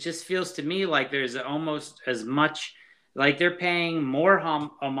 but it just feels to me like there's almost as much, like they're paying more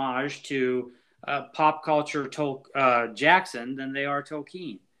homage to pop culture Jackson than they are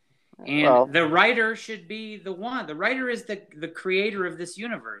Tolkien. And the writer should be the one. The writer is the creator of this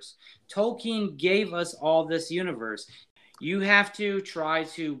universe. Tolkien gave us all this universe. You have to try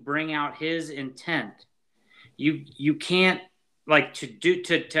to bring out his intent. You can't like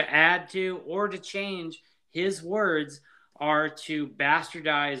to add to or to change his words are to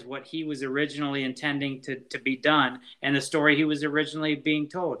bastardize what he was originally intending to be done and the story he was originally being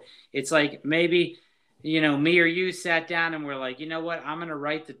told. It's like maybe, me or you sat down and we're like, you know what, I'm going to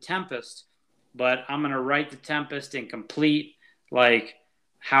write The Tempest, but I'm going to write The Tempest in complete, like,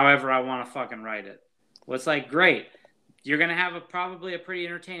 however I want to fucking write it. Well, it's like, great. You're going to have probably a pretty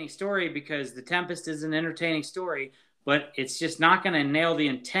entertaining story because The Tempest is an entertaining story, but it's just not going to nail the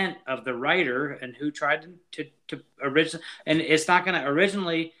intent of the writer and who tried to originally, and it's not going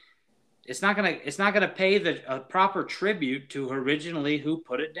to pay the proper tribute to originally who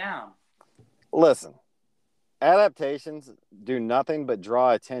put it down. Listen, adaptations do nothing but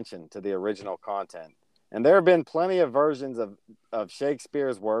draw attention to the original content. And there have been plenty of versions of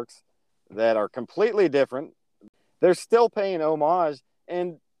Shakespeare's works that are completely different. They're still paying homage,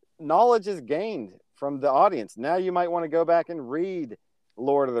 and knowledge is gained from the audience. Now you might want to go back and read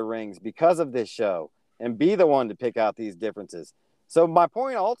Lord of the Rings because of this show and be the one to pick out these differences. So my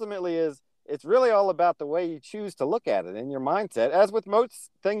point ultimately is it's really all about the way you choose to look at it and your mindset, as with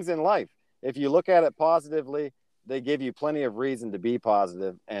most things in life. If you look at it positively, they give you plenty of reason to be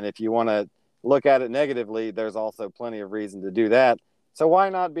positive. And if you want to look at it negatively, there's also plenty of reason to do that. So why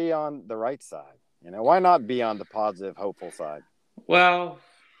not be on the right side? Why not be on the positive, hopeful side? Well,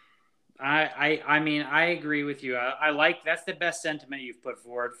 I mean, I agree with you. I like, that's the best sentiment you've put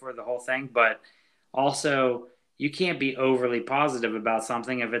forward for the whole thing. But also, you can't be overly positive about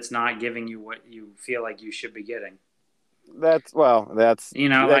something if it's not giving you what you feel like you should be getting. That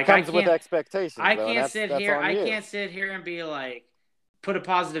like comes with expectations. I can't sit here and be like, put a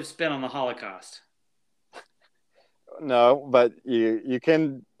positive spin on the Holocaust. No, but you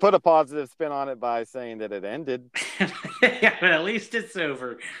can put a positive spin on it by saying that it ended. Yeah, but at least it's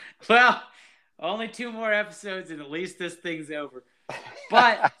over. Well, only 2 more episodes and at least this thing's over.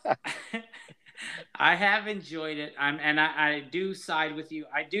 But I have enjoyed it. I do side with you.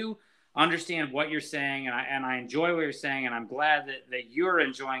 I do understand what you're saying, and I enjoy what you're saying, and I'm glad that you're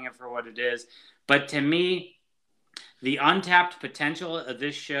enjoying it for what it is. But to me, the untapped potential of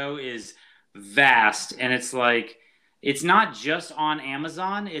this show is vast, and it's like, it's not just on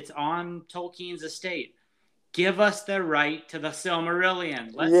Amazon, it's on Tolkien's estate. Give us the right to the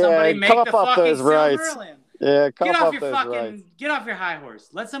Silmarillion. Let somebody make the fucking Silmarillion. Yeah, get off your high horse.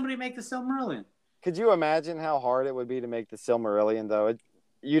 Let somebody make the Silmarillion. Could you imagine how hard it would be to make the Silmarillion, though?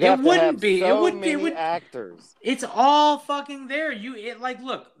 You'd have to have so many actors. It's all fucking there.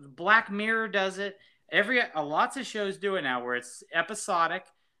 Look, Black Mirror does it. Lots of shows do it now, where it's episodic,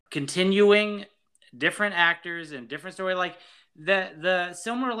 continuing different actors and different story. Like the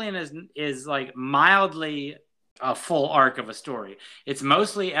Silmarillion is like mildly a full arc of a story. It's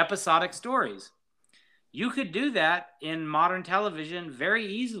mostly episodic stories. You could do that in modern television very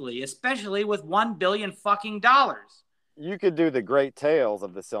easily, especially with $1 billion fucking dollars. You could do the great tales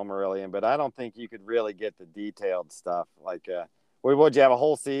of the Silmarillion, but I don't think you could really get the detailed stuff. Like, would you have a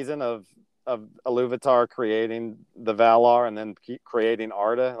whole season of Iluvatar creating the Valar and then keep creating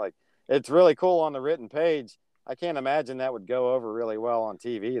Arda? Like, it's really cool on the written page. I can't imagine that would go over really well on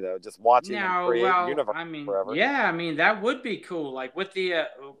TV, though. Just watching them create universe forever. Yeah, I mean, that would be cool. Like with the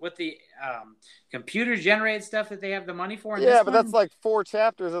computer generated stuff that they have the money for. Yeah, but that's like 4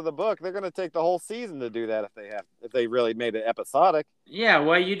 chapters of the book. They're going to take the whole season to do that if they really made it episodic. Yeah,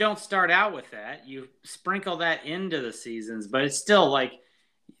 well, you don't start out with that. You sprinkle that into the seasons, but it's still like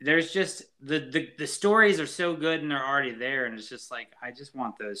there's just the stories are so good and they're already there, and it's just like I just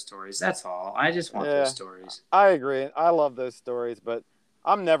want those stories. That's all. I just want those stories. I agree. I love those stories, but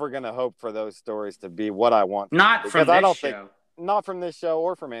I'm never going to hope for those stories to be what I want. Not from this show. Not from this show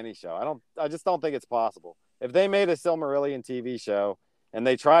or from any show. I just don't think it's possible. If they made a Silmarillion TV show and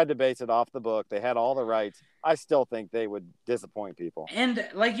they tried to base it off the book, they had all the rights, I still think they would disappoint people. And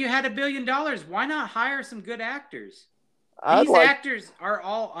like you had $1 billion, why not hire some good actors? These actors are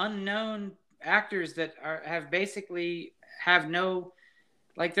all unknown actors that have basically have no,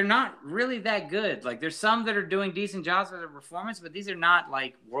 like, they're not really that good. Like, there's some that are doing decent jobs with their performance, but these are not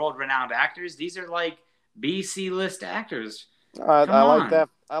like world-renowned actors. These are like B-C list actors. I like that.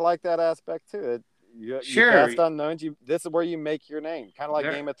 I like that aspect too. You cast unknowns. This is where you make your name, kind of like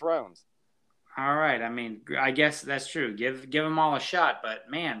Game of Thrones. All right. I mean, I guess that's true. Give them all a shot. But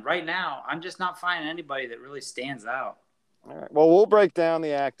man, right now, I'm just not finding anybody that really stands out. All right. Well, we'll break down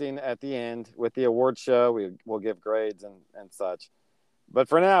the acting at the end with the award show. We'll give grades and such. But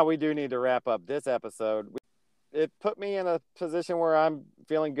for now, we do need to wrap up this episode. It put me in a position where I'm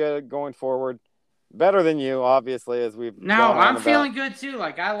feeling good going forward. Better than you, obviously, as we've. No, I'm feeling good too.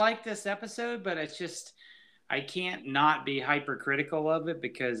 Like, I like this episode, but it's just I can't not be hypercritical of it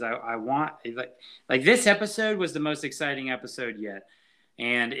because I want like this episode was the most exciting episode yet,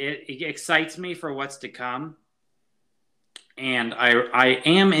 and it excites me for what's to come. And I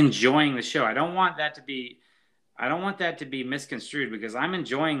am enjoying the show. I don't want that to be misconstrued because I'm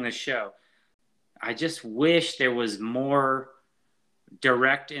enjoying the show. I just wish there was more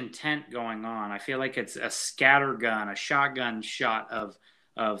direct intent going on. I feel like it's a scattergun, a shotgun shot of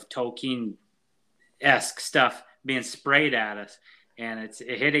Tolkien-esque stuff being sprayed at us, and it's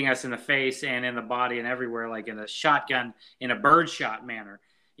hitting us in the face and in the body and everywhere, like in a shotgun, in a birdshot manner,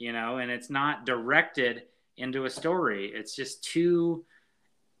 and it's not directed into a story. It's just too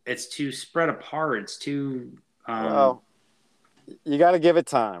spread apart. It's too well, you got to give it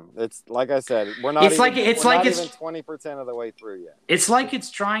time. It's like I said, we're not. It's even 20% of the way through yet. It's like it's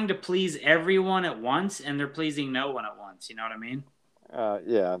trying to please everyone at once, and they're pleasing no one at once. You know what I mean?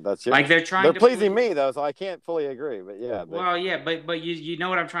 Yeah, that's like they're pleasing me though, so I can't fully agree. But yeah. Well, yeah, but you know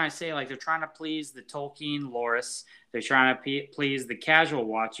what I'm trying to say? Like, they're trying to please the Tolkien lorists. They're trying to please the casual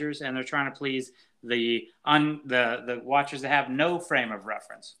watchers, and they're trying to please the watchers that have no frame of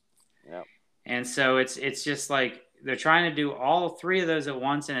reference. Yeah. And so it's just like they're trying to do all three of those at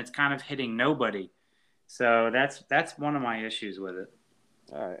once, and it's kind of hitting nobody. So that's one of my issues with it.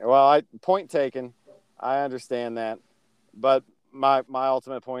 All right. Well, point taken. I understand that, but my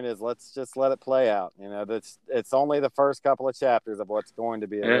ultimate point is let's just let it play out. It's only the first couple of chapters of what's going to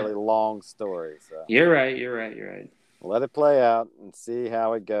be a really long story. So You're right. Let it play out and see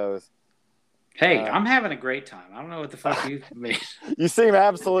how it goes. Hey, I'm having a great time. I don't know what the fuck you mean. You seem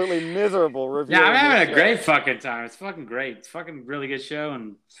absolutely miserable reviewing. Yeah, I'm having a great fucking time. It's fucking great. It's fucking really good show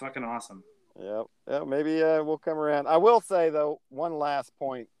and it's fucking awesome. Yep. Yeah, maybe we'll come around. I will say, though, one last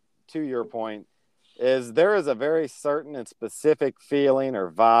point to your point is there is a very certain and specific feeling or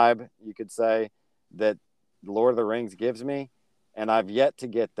vibe, you could say, that Lord of the Rings gives me. And I've yet to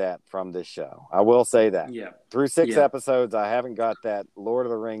get that from this show. I will say that. Yeah. Through 6 episodes, I haven't got that Lord of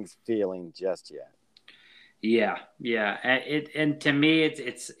the Rings feeling just yet. Yeah. And to me,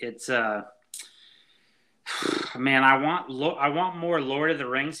 it's man, I want more Lord of the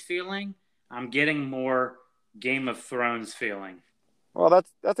Rings feeling. I'm getting more Game of Thrones feeling. Well,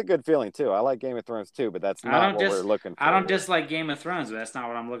 that's a good feeling too. I like Game of Thrones too, but that's not what we're looking for. I don't dislike Game of Thrones, but that's not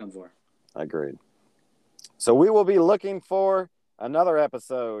what I'm looking for. Agreed. So we will be looking for another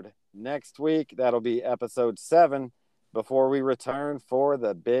episode next week. That'll be episode 7 before we return for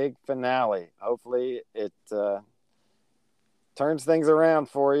the big finale. Hopefully it turns things around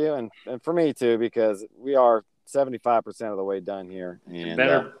for you and for me too, because we are 75% of the way done here.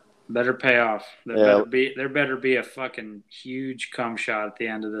 And better pay off. There better be a fucking huge cum shot at the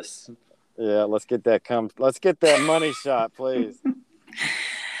end of this. Yeah, let's get that money shot, please.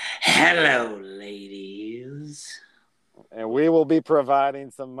 Hello, ladies. And we will be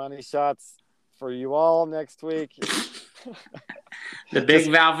providing some money shots for you all next week. The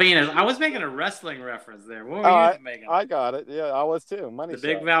big Val Venus. I was making a wrestling reference there. What were you making? I got it. Yeah, I was too. Money shot. The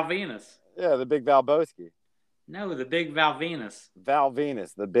big Val Venus. Yeah, the big Valboski. No, the big Val Venus. Val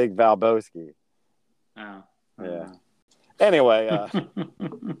Venus, the big Valboski. Oh. Yeah. Anyway,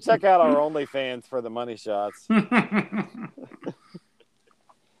 check out our OnlyFans for the money shots.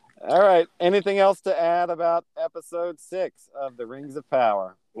 All right. Anything else to add about episode 6 of The Rings of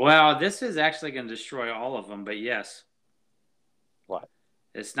Power? Well, this is actually going to destroy all of them, but yes. What?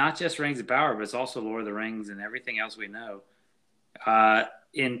 It's not just Rings of Power, but it's also Lord of the Rings and everything else we know.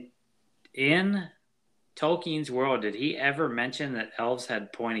 In Tolkien's world, did he ever mention that elves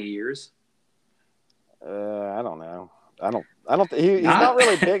had pointy ears? I don't know. He's not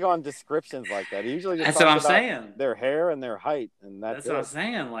really big on descriptions like that. He usually just talks about their hair and their height, and that's what I'm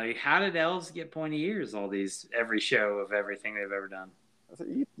saying. Like, how did elves get pointy ears? Every show of everything they've ever done.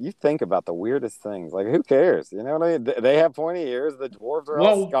 You think about the weirdest things. Like, who cares? You know what I mean? They have pointy ears. The dwarves are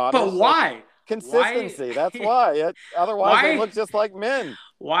all Scottish. But why? Consistency. That's why. Otherwise, they look just like men.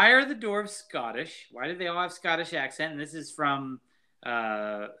 Why are the dwarves Scottish? Why do they all have Scottish accent? And this is from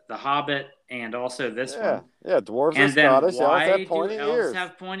The Hobbit and also this one. Yeah, dwarves and are Scottish. Why elves have pointy do elves ears.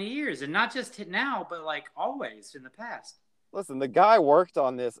 have pointy ears? And not just now, but like always in the past. Listen, the guy worked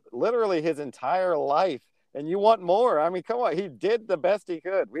on this literally his entire life. And you want more? I mean, come on. He did the best he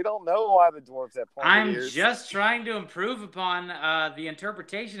could. We don't know why the dwarves have pointy ears. I'm just trying to improve upon the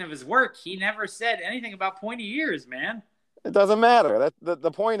interpretation of his work. He never said anything about pointy ears, man. It doesn't matter.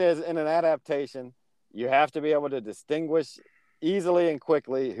 The point is, in an adaptation, you have to be able to distinguish easily and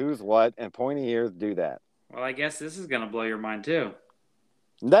quickly who's what, and pointy ears do that. Well, I guess this is going to blow your mind, too.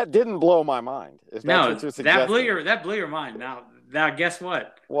 That didn't blow my mind. If that's what you're suggesting. that blew your mind. Now, guess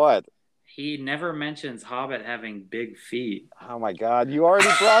what? What? He never mentions Hobbit having big feet. Oh, my God. You already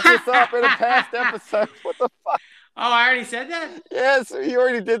brought this up in a past episode. What the fuck? Oh, I already said that? Yes, you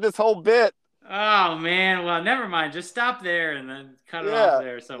already did this whole bit. Oh, man. Well, never mind. Just stop there and then cut it off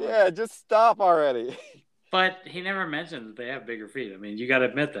there somewhere. Yeah, just stop already. But he never mentions that they have bigger feet. I mean, you got to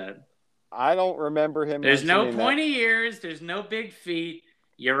admit that. I don't remember him There's no mentioning pointy ears. There's no big feet.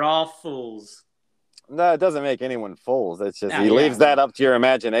 You're all fools. No, it doesn't make anyone fools. It's just he leaves that up to your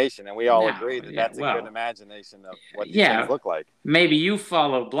imagination, and we all agree that that's a good imagination of what these things look like. Maybe you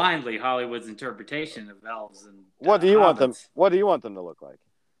follow blindly Hollywood's interpretation of elves and what do you want them? What do you want them to look like?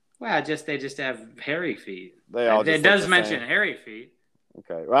 Well, they just have hairy feet. It does mention hairy feet.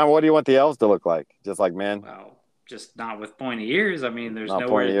 Okay, Ryan, what do you want the elves to look like? Just like men? Well, just not with pointy ears. I mean, there's not no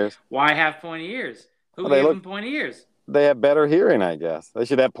pointy ears. Why have pointy ears? Who gave them pointy ears? They have better hearing, I guess. They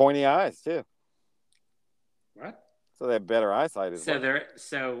should have pointy eyes too. What? So they have better eyesight as well.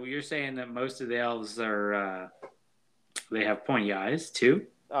 So you're saying that most of the elves are they have pointy eyes too?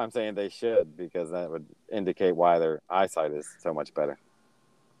 No, I'm saying they should, because that would indicate why their eyesight is so much better.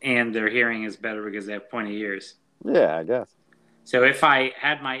 And their hearing is better because they have pointy ears. Yeah, I guess. So if I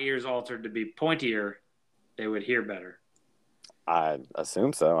had my ears altered to be pointier, they would hear better. I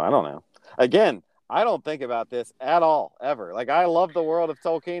assume so. I don't know. Again, I don't think about this at all, ever. Like, I love the world of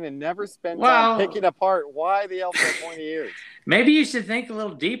Tolkien and never spend time picking apart why the elves have pointy ears. Maybe you should think a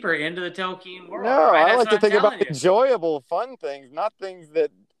little deeper into the Tolkien world. No, right? I like to think about enjoyable, fun things, not things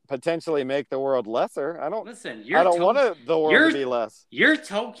that potentially make the world lesser. I don't want the world to be less. Your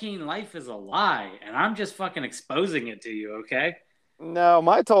Tolkien life is a lie, and I'm just fucking exposing it to you, okay? No,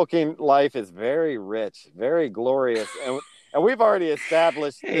 my Tolkien life is very rich, very glorious, and we've already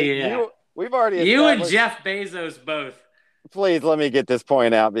established. You and Jeff Bezos both. Please let me get this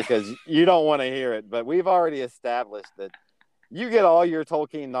point out, because you don't want to hear it, but we've already established that you get all your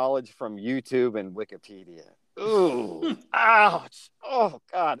Tolkien knowledge from YouTube and Wikipedia. Ooh, ouch. Oh,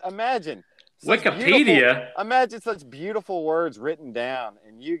 God. Imagine. Wikipedia? Such beautiful words written down,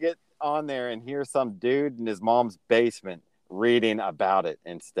 and you get on there and hear some dude in his mom's basement reading about it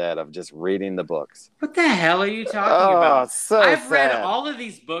instead of just reading the books. What the hell are you talking about? I've read sad. all of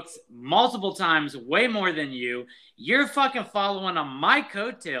these books multiple times, way more than you. You're fucking following on my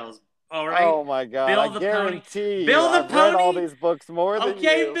coattails. All right. Oh my God! I guarantee I've read all these books more than you.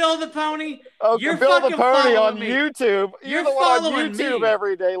 Okay, Bill the Pony. Okay, you're Bill the Pony on me. YouTube. You're the one on YouTube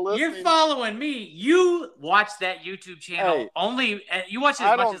every day listening. You're following me. You watch that YouTube channel only. You watch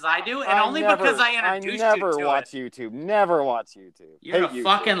as much as I do, and only because I introduced you to it. I never watch YouTube. Never watch YouTube. You're a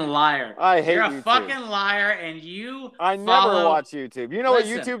fucking liar. I hate YouTube. You're a fucking liar, and you. I never watch YouTube. You know what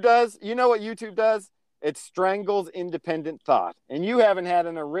YouTube does? You know what YouTube does? It strangles independent thought. And you haven't had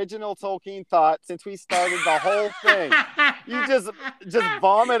an original Tolkien thought since we started the whole thing. You just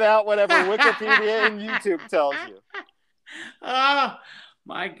vomit out whatever Wikipedia and YouTube tells you. Oh,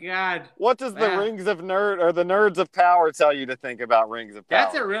 my God. What does the Rings of Nerd or the Nerds of Power tell you to think about Rings of Power?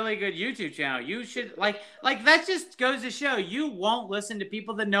 That's a really good YouTube channel. You should like that just goes to show you won't listen to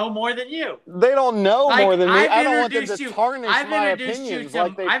people that know more than you. They don't know more than me. I don't want them to tarnish my opinions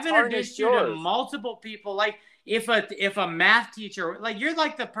like they've I've introduced you to multiple people. Like if a math teacher, like you're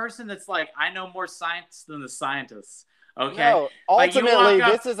like the person that's like, I know more science than the scientists. Okay. No, ultimately,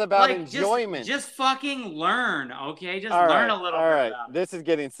 this is about enjoyment. Just fucking learn, okay? Just learn a little bit. All right, about it. This is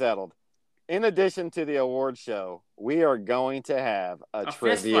getting settled. In addition to the award show, we are going to have a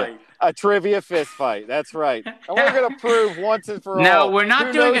trivia fist fight. That's right. And we're going to prove once and for all. No, we're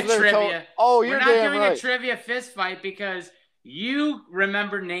not doing a trivia. You're not doing a trivia fist fight because you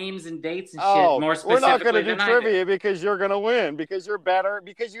remember names and dates and shit more specifically. We're not going to do trivia because you're going to win, because you're better,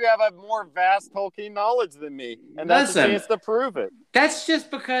 because you have a more vast Tolkien knowledge than me, and that's a chance to prove it. That's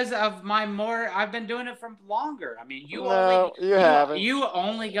just because of I've been doing it for longer. I mean, you haven't. You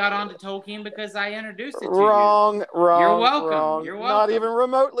only got onto Tolkien because I introduced it to you. Wrong. You're welcome. Wrong. You're welcome. Not even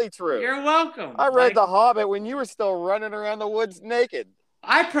remotely true. You're welcome. I read The Hobbit when you were still running around the woods naked.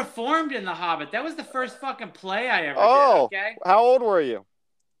 I performed in The Hobbit. That was the first fucking play I ever did, okay? How old were you?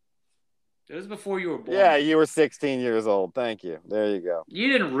 It was before you were born. Yeah, you were 16 years old. Thank you. There you go. You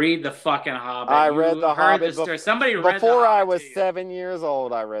didn't read The fucking Hobbit. I read The Hobbit. Somebody read The Hobbit. Before I was 7 years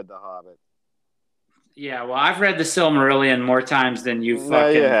old, I read The Hobbit. Yeah, well, I've read The Silmarillion more times than you fucking... No,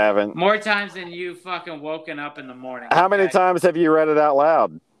 you haven't. More times than you fucking woken up in the morning. How many times have you read it out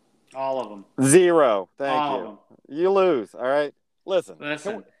loud? All of them. 0. Thank All you. of them. You lose, all right? Listen.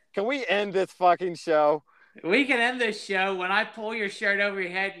 Listen. Can we end this fucking show? We can end this show when I pull your shirt over your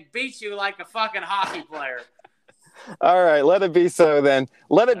head and beat you like a fucking hockey player. All right, let it be so then.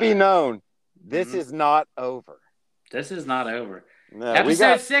 Let it be known. This is not over. This is not over. No,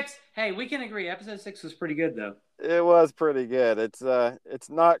 Episode 6. Hey, we can agree. Episode 6 was pretty good, though. It was pretty good. It's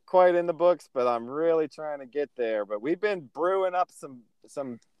not quite in the books, but I'm really trying to get there. But we've been brewing up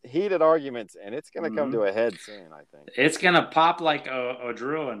some heated arguments, and it's going to come to a head soon, I think. It's going to pop like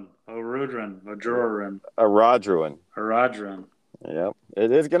Orodruin. Yep,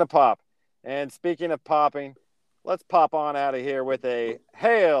 it is going to pop. And speaking of popping, let's pop on out of here with a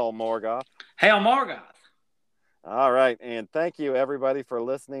Hail Morgoth. Hail Morgoth. All right, and thank you, everybody, for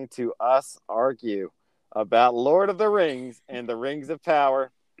listening to us argue about Lord of the Rings and the Rings of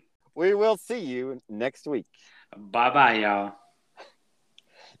Power. We will see you next week. Bye-bye, y'all.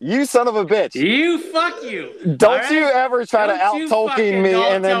 You son of a bitch. Fuck you. Don't you ever try to out-Tolkien me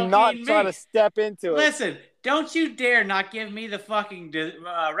and then not try to step into it. Listen, don't you dare not give me the fucking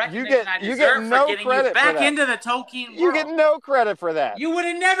recognition I deserve for getting you back into the Tolkien world. You get no credit for that. You would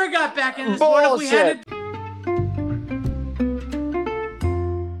have never got back in this world if we had to...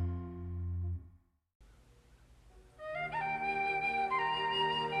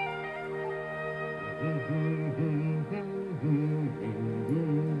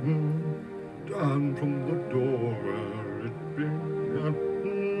 Down from the door where it began,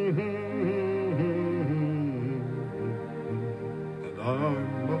 and I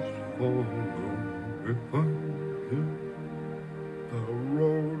must follow if I can. The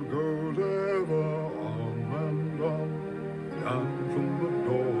road goes ever on and on, down from the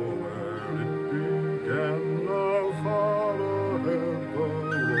door where it began. Now far ahead the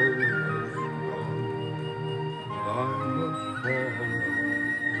road has gone, and I must follow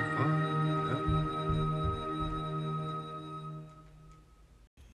if I can.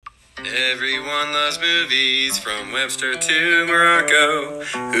 Everyone loves movies, from Webster to Morocco.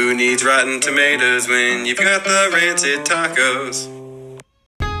 Who needs Rotten Tomatoes when you've got the Rancid Tacos?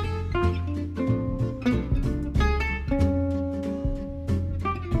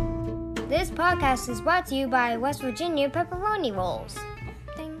 This podcast is brought to you by West Virginia Pepperoni Rolls.